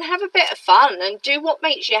to go and have a bit of fun and do what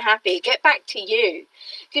makes you happy. Get back to you.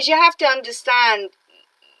 Because you have to understand,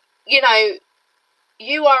 you know,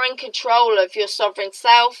 you are in control of your sovereign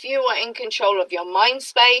self. You are in control of your mind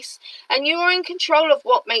space. And you are in control of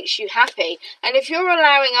what makes you happy. And if you're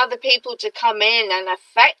allowing other people to come in and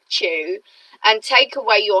affect you and take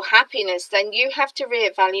away your happiness, then you have to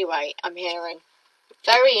reevaluate, I'm hearing.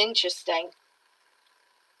 Very interesting.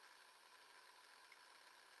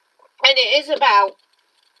 And it is about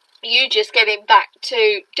you just getting back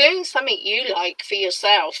to doing something you like for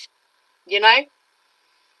yourself, you know?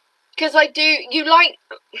 Because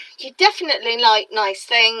you definitely like nice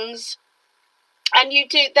things. And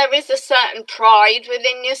there is a certain pride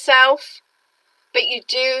within yourself. But you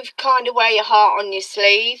do kind of wear your heart on your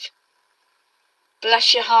sleeve.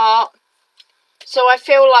 Bless your heart. So I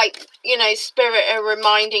feel like, you know, Spirit are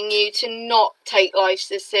reminding you to not take life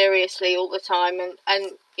so seriously all the time.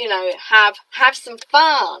 And you know, have some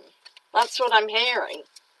fun. That's what I'm hearing.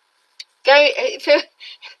 It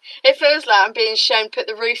feels like I'm being shown put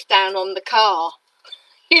the roof down on the car.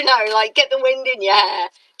 You know, like get the wind in your hair.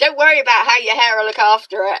 Don't worry about how your hair will look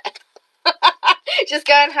after it. Just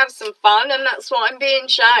go and have some fun, and that's what I'm being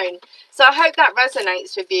shown. So I hope that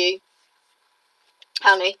resonates with you,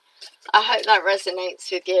 honey. I hope that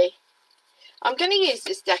resonates with you. I'm going to use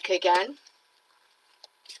this deck again.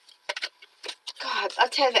 God, I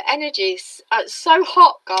tell you, the energy's so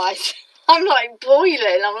hot, guys. I'm like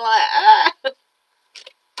boiling. I'm like, ah.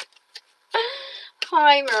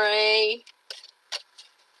 Hi, Marie.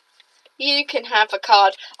 You can have a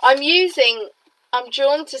card. I'm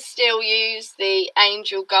drawn to still use the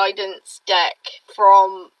Angel Guidance deck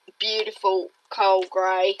from beautiful Coal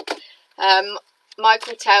Grey.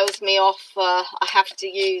 Michael tells me off I have to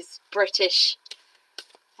use British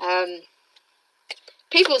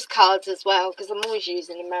people's cards as well, because I'm always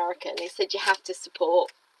using American. He said you have to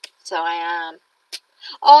support, so I am.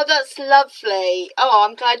 Oh, that's lovely. Oh,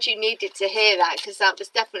 I'm glad you needed to hear that, because that was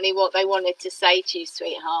definitely what they wanted to say to you,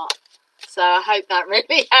 sweetheart. So I hope that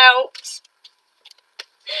really helped.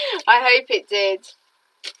 I hope it did.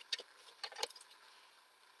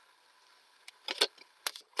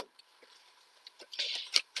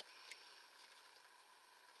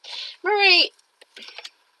 Marie,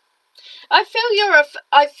 I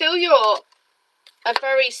feel you're a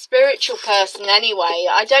very spiritual person anyway.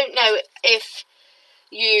 I don't know if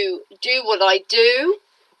you do what I do.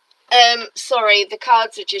 Sorry, the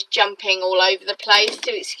cards are just jumping all over the place.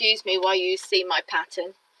 Do excuse me while you see my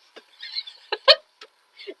pattern.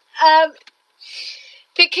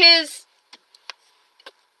 Because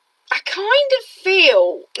I kind of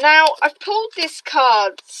feel, now I've pulled this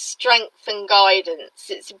card, Strength and Guidance.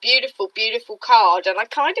 It's a beautiful, beautiful card, and I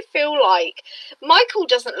kind of feel like Michael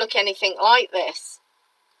doesn't look anything like this.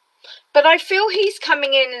 But I feel he's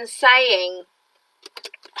coming in and saying,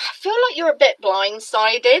 I feel like you're a bit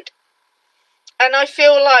blindsided. And I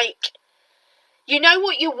feel like you know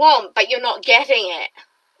what you want, but you're not getting it.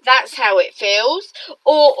 That's how it feels.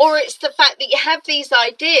 Or it's the fact that you have these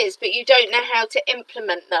ideas, but you don't know how to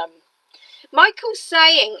implement them. Michael's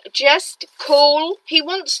saying, just call. He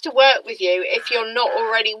wants to work with you if you're not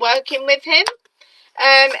already working with him.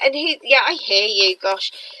 And yeah, I hear you,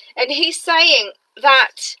 gosh. And he's saying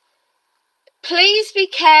that please be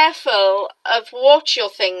careful of what you're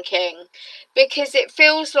thinking, because it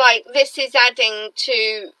feels like this is adding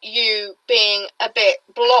to you being a bit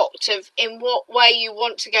blocked of in what way you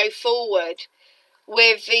want to go forward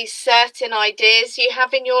with these certain ideas you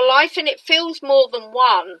have in your life. And it feels more than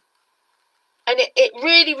one. And it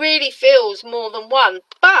really, really feels more than one.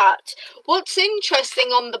 But what's interesting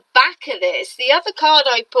on the back of this, the other card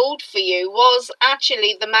I pulled for you was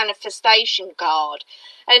actually the manifestation card.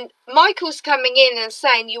 And Michael's coming in and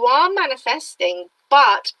saying you are manifesting,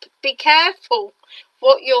 but be careful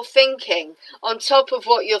what you're thinking on top of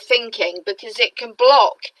what you're thinking, because it can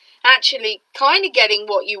block actually kind of getting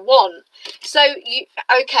what you want. So,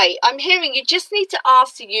 okay, I'm hearing you just need to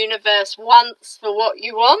ask the universe once for what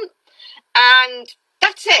you want. And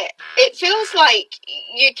that's it. It feels like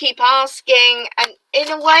you keep asking, and in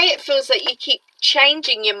a way it feels like you keep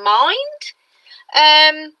changing your mind.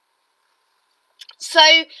 So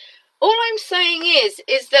all I'm saying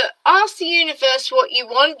is that ask the universe what you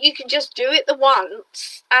want. You can just do it the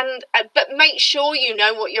once, and but make sure you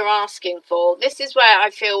know what you're asking for. This is where I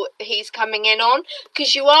feel he's coming in on,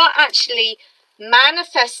 because you are actually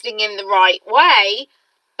manifesting in the right way,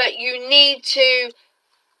 but you need to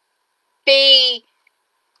be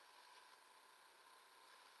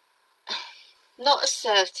not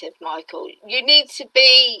assertive, Michael. You need to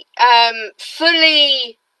be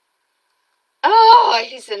fully... Oh,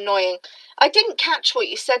 he's annoying. I didn't catch what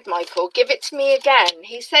you said, Michael. Give it to me again.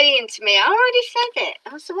 He's saying to me, I already said it.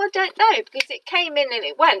 I said, well, I don't know, because it came in and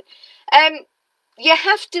it went. You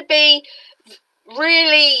have to be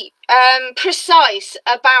really precise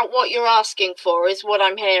about what you're asking for, is what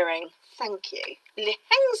I'm hearing. Thank you. It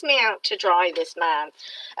hangs me out to dry, this man.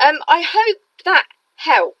 I hope that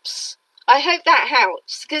helps. I hope that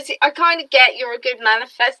helps, because I kind of get you're good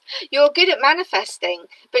at manifesting,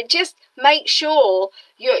 but just make sure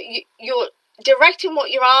you're directing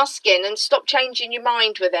what you're asking and stop changing your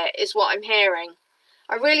mind with it, is what I'm hearing.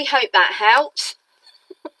 I really hope that helps,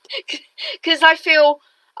 because I feel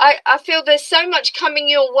there's so much coming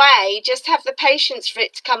your way. Just have the patience for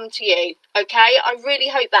it to come to you, okay? I really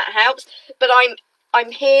hope that helps, but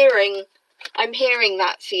I'm hearing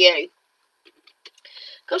that for you.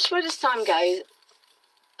 Gosh, where does time go?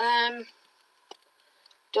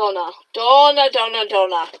 Donna.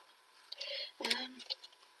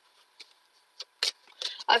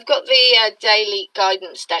 I've got the daily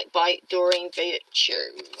guidance deck by Doreen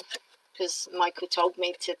Virtue, because Michael told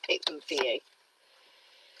me to pick them for you.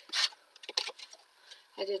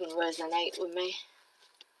 It didn't resonate with me.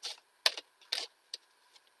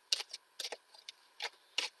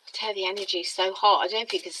 The energy's so hot. I don't know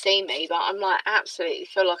if you can see me, but I'm like absolutely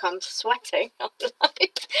feel like I'm sweating.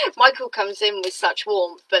 Michael comes in with such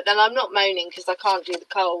warmth, but then I'm not moaning because I can't do the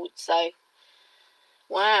cold. So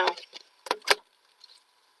wow.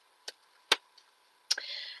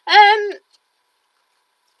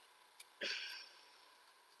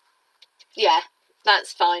 Yeah,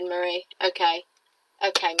 That's fine, Marie. Okay.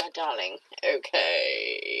 Okay, my darling.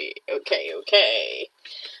 Okay.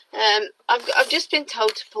 I've just been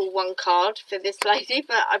told to pull one card for this lady,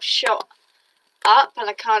 but I've shot up and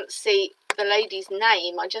I can't see the lady's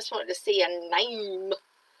name. I just wanted to see a name.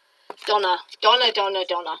 Donna.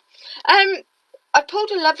 I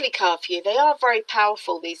pulled a lovely card for you. They are very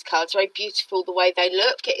powerful, these cards, very beautiful the way they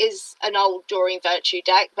look. It is an old Doreen Virtue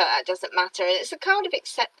deck, but that doesn't matter. And it's a card of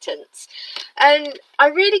acceptance. And I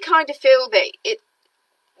really kind of feel that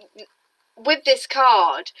with this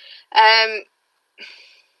card,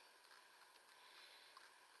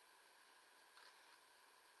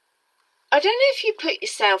 I don't know if you put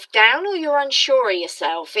yourself down or you're unsure of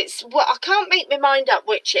yourself. It's what I can't make my mind up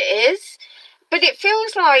which it is, but it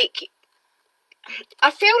feels like, I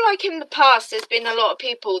feel like in the past there's been a lot of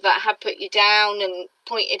people that have put you down and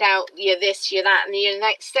pointed out you're this, you're that, and you're the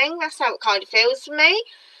next thing. That's how it kind of feels to me.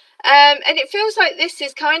 And it feels like this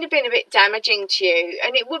has kind of been a bit damaging to you,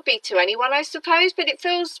 and it would be to anyone, I suppose, but it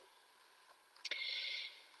feels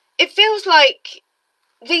like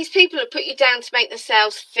these people have put you down to make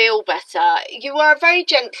themselves feel better. You are a very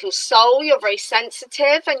gentle soul, you're very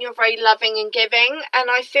sensitive, and you're very loving and giving,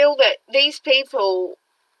 and I feel that these people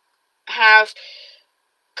have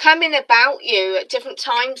come in about you at different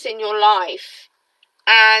times in your life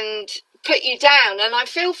and put you down, and I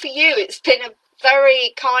feel for you it's been a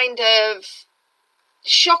very kind of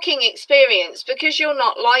shocking experience because you're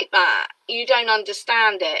not like that. You don't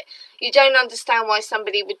understand it. You don't understand why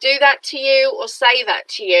somebody would do that to you or say that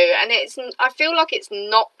to you, and I feel like it's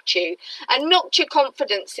knocked you and knocked your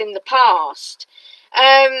confidence in the past.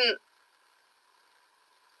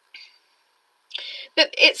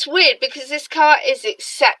 But it's weird because this card is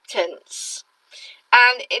acceptance,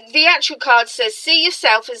 and the actual card says see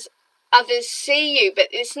yourself as others see you, but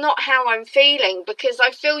it's not how I'm feeling, because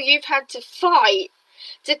I feel you've had to fight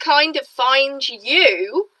to kind of find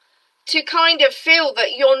you, to kind of feel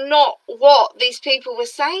that you're not what these people were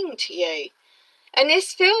saying to you. And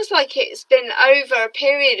this feels like it's been over a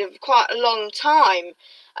period of quite a long time.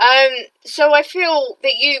 So I feel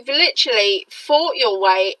that you've literally fought your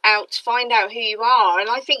way out to find out who you are, and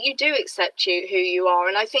I think you do accept who you are,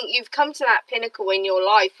 and I think you've come to that pinnacle in your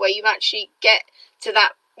life where you actually get to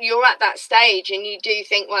that, you're at that stage and you do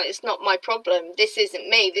think, well, it's not my problem, this isn't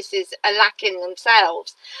me, this is a lack in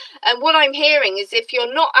themselves. And what I'm hearing is if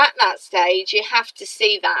you're not at that stage, you have to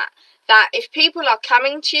see that if people are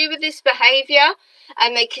coming to you with this behaviour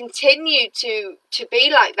and they continue to be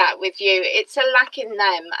like that with you, it's a lack in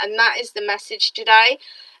them, and that is the message today.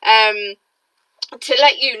 To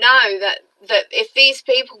let you know that if these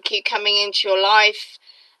people keep coming into your life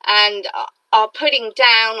and are putting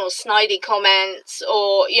down or snidey comments,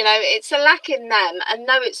 or, you know, it's a lack in them, and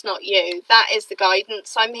no, it's not you. That is the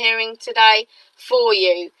guidance I'm hearing today for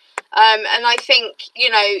you. And I think, you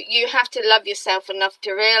know, you have to love yourself enough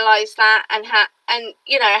to realise that, and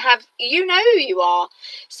you know who you are.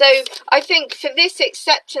 So I think for this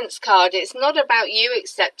acceptance card, it's not about you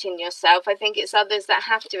accepting yourself. I think it's others that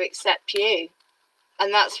have to accept you.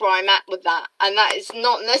 And that's where I'm at with that. And that is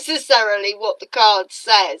not necessarily what the card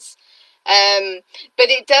says. But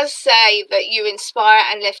it does say that you inspire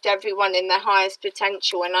and lift everyone in their highest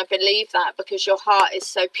potential. And I believe that because your heart is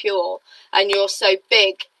so pure and you're so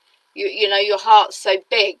big. You know, your heart's so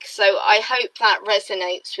big. So I hope that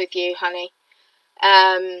resonates with you, honey.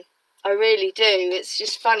 I really do. It's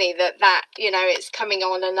just funny that you know, it's coming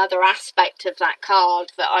on another aspect of that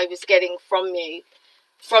card that I was getting from you,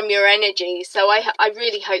 from your energy. So I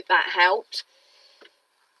really hope that helped.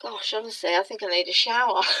 Gosh, honestly, I think I need a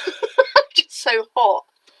shower. I'm just so hot.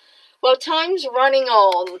 Well, time's running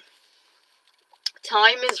on.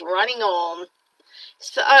 Time is running on.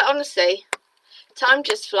 So, honestly, time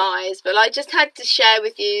just flies. But I just had to share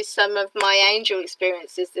with you some of my angel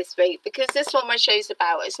experiences this week, because this is what my show's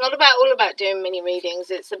about. It's not all about doing mini readings.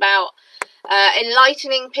 It's about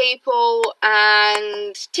enlightening people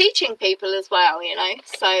and teaching people as well, you know.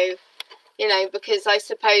 So, you know, because I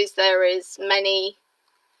suppose there is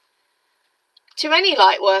to any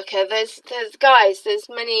light worker, there's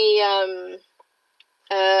many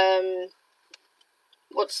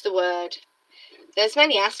what's the word? There's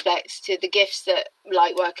many aspects to the gifts that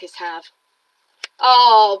light workers have.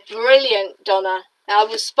 Oh, brilliant, Donna. I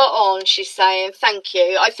was spot on, she's saying. Thank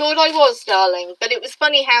you. I thought I was, darling, but it was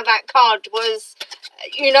funny how that card was,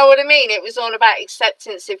 you know what I mean? It was on about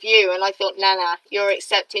acceptance of you, and I thought, nah, you're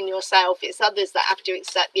accepting yourself. It's others that have to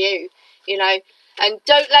accept you, you know. And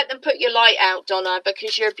don't let them put your light out, Donna,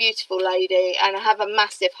 because you're a beautiful lady and have a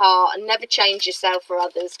massive heart, and never change yourself for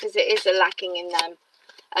others, because it is a lacking in them.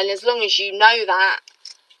 And as long as you know that,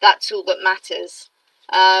 that's all that matters.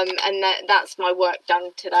 And that's my work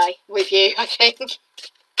done today with you, I think.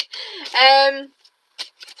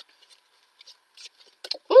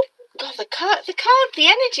 Oh God, the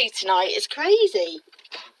energy tonight is crazy.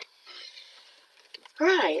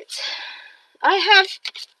 Right, I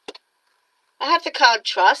have the card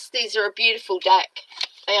Trust. These are a beautiful deck.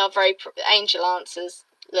 They are very angel answers.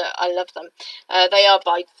 Look, I love them. They are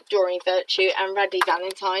by Doreen Virtue and Radley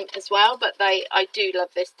Valentine as well, but I do love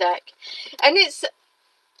this deck. And it's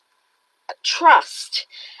Trust.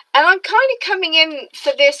 And I'm kind of coming in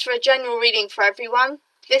for this for a general reading for everyone.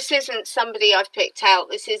 This isn't somebody I've picked out.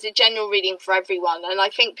 This is a general reading for everyone. And I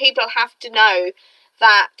think people have to know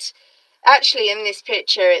that actually in this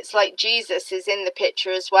picture, it's like Jesus is in the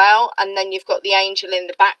picture as well. And then you've got the angel in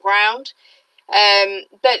the background.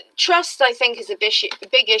 But trust, I think, is a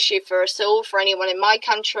big issue for us all, for anyone in my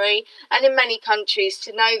country and in many countries,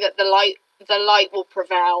 to know that the light will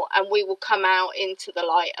prevail and we will come out into the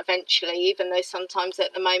light eventually, even though sometimes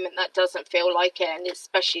at the moment that doesn't feel like it, and it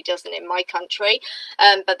especially doesn't in my country.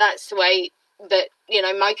 But that's the way that, you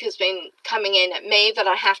know, Michael's been coming in at me, that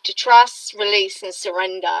I have to trust, release and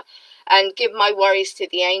surrender and give my worries to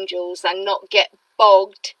the angels and not get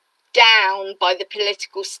bogged down by the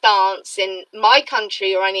political stance in my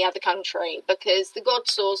country or any other country, because the God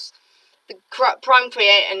source, the prime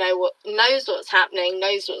creator, knows what's happening,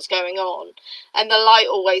 knows what's going on, and the light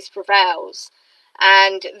always prevails.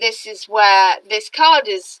 And this is where this card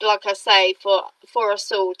is, like I say, for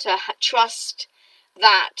us all to trust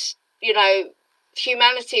that, you know,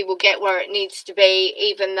 humanity will get where it needs to be.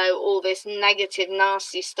 Even though all this negative,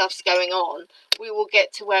 nasty stuff's going on, we will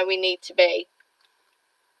get to where we need to be.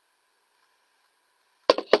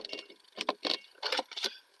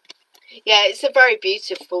 Yeah, it's a very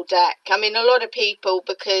beautiful deck. I mean, a lot of people,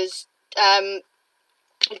 because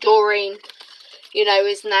Doreen, you know,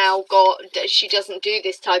 is now she doesn't do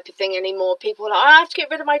this type of thing anymore. People are like, I have to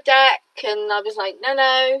get rid of my deck. And I was like,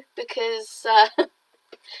 no, because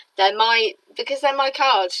they're my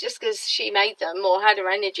cards. Just because she made them or had her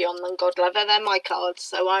energy on them, God love her, they're my cards.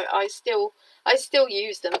 So I still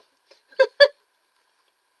use them.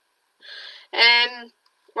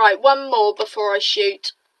 Right, one more before I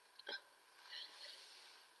shoot.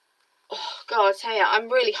 Oh God, I tell you, I'm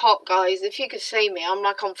really hot, guys. If you could see me, I'm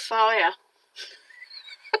like on fire.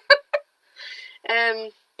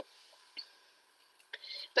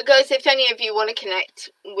 But guys, if any of you want to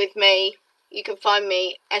connect with me, you can find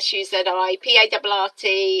me SUZI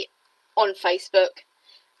PARRT on Facebook,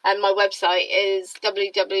 and my website is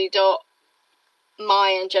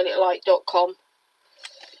www.myangeliclight.com.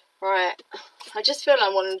 Right, I just feel I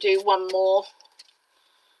want to do one more,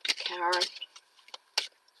 Karen.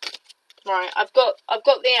 Right, I've got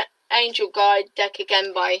the Angel Guide deck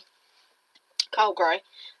again by Carl Gray.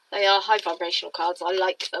 They are high vibrational cards. I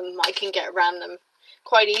like them. I can get around them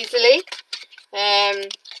quite easily.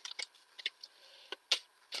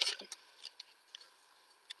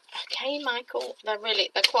 Okay, Michael. They're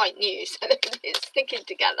quite new, so it's sticking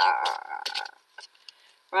together.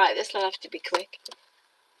 Right, this will have to be quick.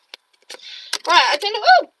 Right, I don't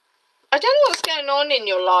know what's going on in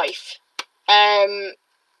your life.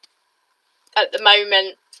 At the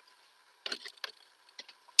moment,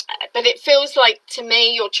 but it feels like to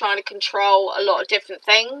me you're trying to control a lot of different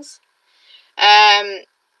things. It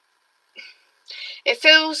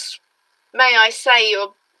feels, may I say,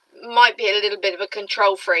 you might be a little bit of a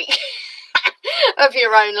control freak of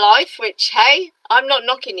your own life, which, hey, I'm not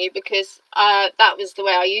knocking you, because that was the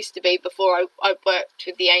way I used to be before I worked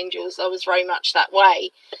with the angels. I was very much that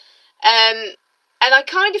way. And I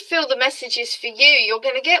kind of feel the message is for you. You're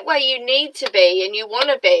going to get where you need to be and you want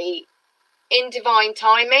to be in divine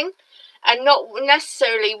timing, and not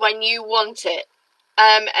necessarily when you want it.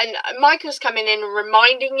 And Michael's coming in and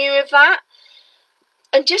reminding you of that.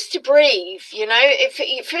 And just to breathe, you know,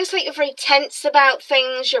 it feels like you're very tense about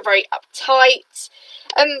things. You're very uptight.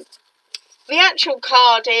 The actual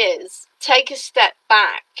card is take a step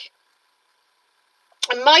back.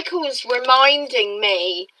 And Michael's reminding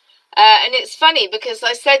me, and it's funny because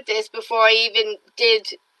I said this before I even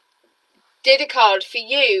did a card for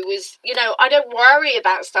you, was, you know, I don't worry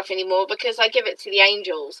about stuff anymore because I give it to the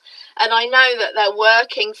angels. And I know that they're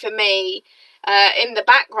working for me in the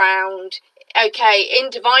background, okay, in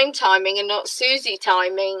divine timing and not Suzi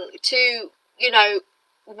timing, to, you know,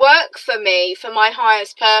 work for me for my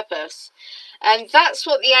highest purpose. And that's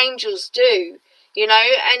what the angels do, you know.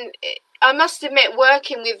 And I must admit,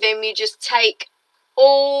 working with them, you just take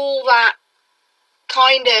all that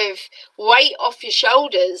kind of weight off your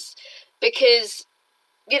shoulders, because,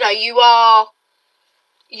 you know, yeah,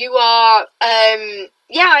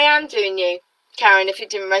 I am doing you. Karen, if it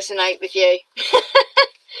didn't resonate with you.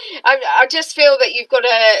 I just feel that you've got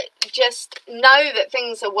to just know that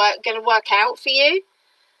things are going to work out for you.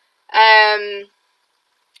 And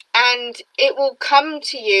it will come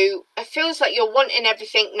to you. It feels like you're wanting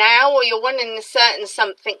everything now, or you're wanting a certain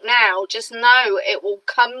something now. Just know it will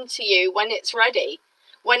come to you when it's ready,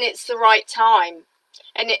 when it's the right time,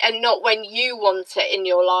 and not when you want it in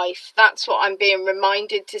your life. That's what I'm being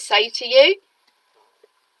reminded to say to you.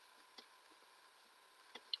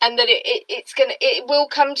 And that it will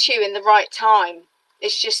come to you in the right time.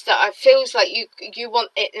 It's just that it feels like you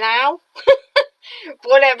want it now.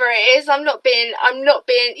 Whatever it is, I'm not being,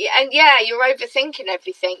 and yeah, you're overthinking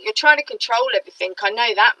everything. You're trying to control everything. I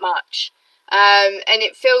know that much. And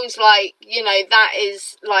it feels like, you know, that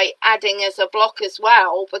is like adding as a block as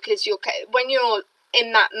well, because when you're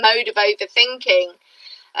in that mode of overthinking,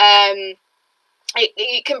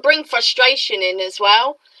 it can bring frustration in as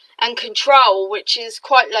well, and control, which is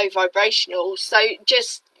quite low vibrational. So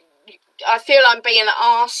just, I feel I'm being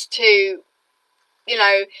asked to, you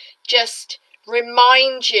know, just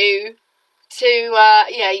remind you to,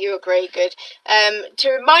 yeah, you agree, good,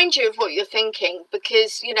 to remind you of what you're thinking,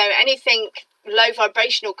 because, you know, anything low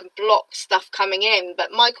vibrational can block stuff coming in.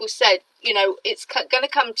 But Michael said, you know, it's going to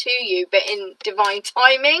come to you, but in divine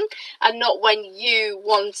timing, and not when you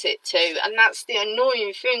want it to. And that's the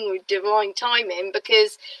annoying thing with divine timing,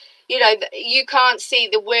 because, you know, you can't see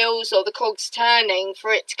the wheels or the cogs turning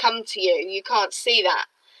for it to come to you. You can't see that.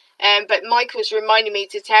 But Michael's reminding me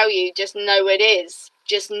to tell you, just know it is.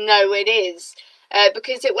 Just know it is.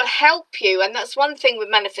 Because it will help you. And that's one thing with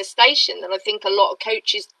manifestation that I think a lot of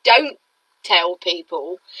coaches don't tell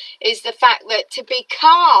people, is the fact that to be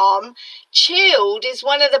calm, chilled, is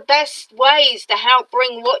one of the best ways to help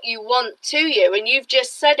bring what you want to you. And you've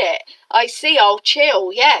just said it. I see, I'll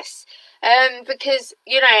chill, yes. Because,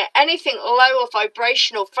 you know, anything lower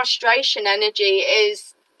vibrational frustration energy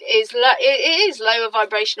is lower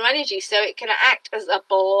vibrational energy, so it can act as a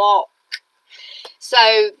block.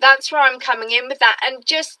 So that's where I'm coming in with that. And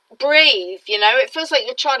just breathe. You know, it feels like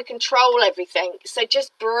you're trying to control everything, so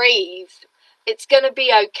just breathe. It's going to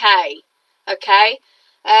be okay. Okay.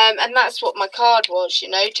 And that's what my card was, you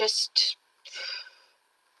know, just,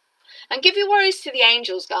 and give your worries to the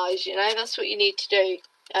angels, guys. You know, that's what you need to do.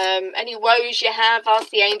 Any woes you have,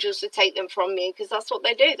 ask the angels to take them from you, because that's what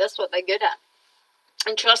they do. That's what they're good at.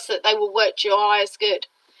 And trust that they will work to your highest good.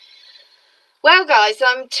 Well, guys,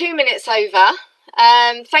 I'm 2 minutes over.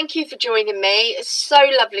 Thank you for joining me. It's so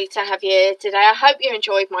lovely to have you here today. I hope you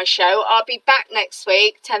enjoyed my show. I'll be back next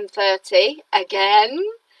week, 10:30 again.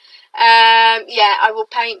 Yeah, I will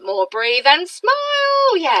paint more, breathe and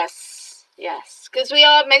smile. Yes, yes, because we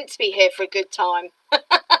are meant to be here for a good time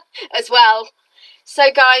as well.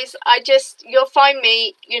 So guys, you'll find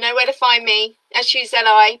me, you know where to find me, SUZI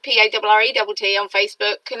PARRETT on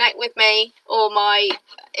Facebook. Connect with me, or my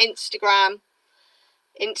Instagram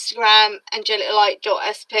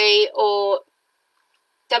angeliclight.sp, or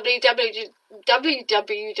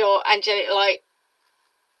www.angeliclight.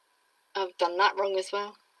 I've done that wrong as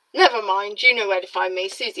well. Never mind, you know where to find me,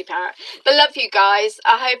 Suzi Parrett. But love you guys.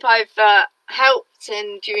 I hope I've helped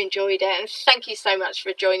and you enjoyed it. And thank you so much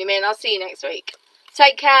for joining me, and I'll see you next week.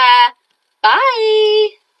 Take care. Bye.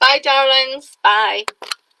 Bye, darlings. Bye.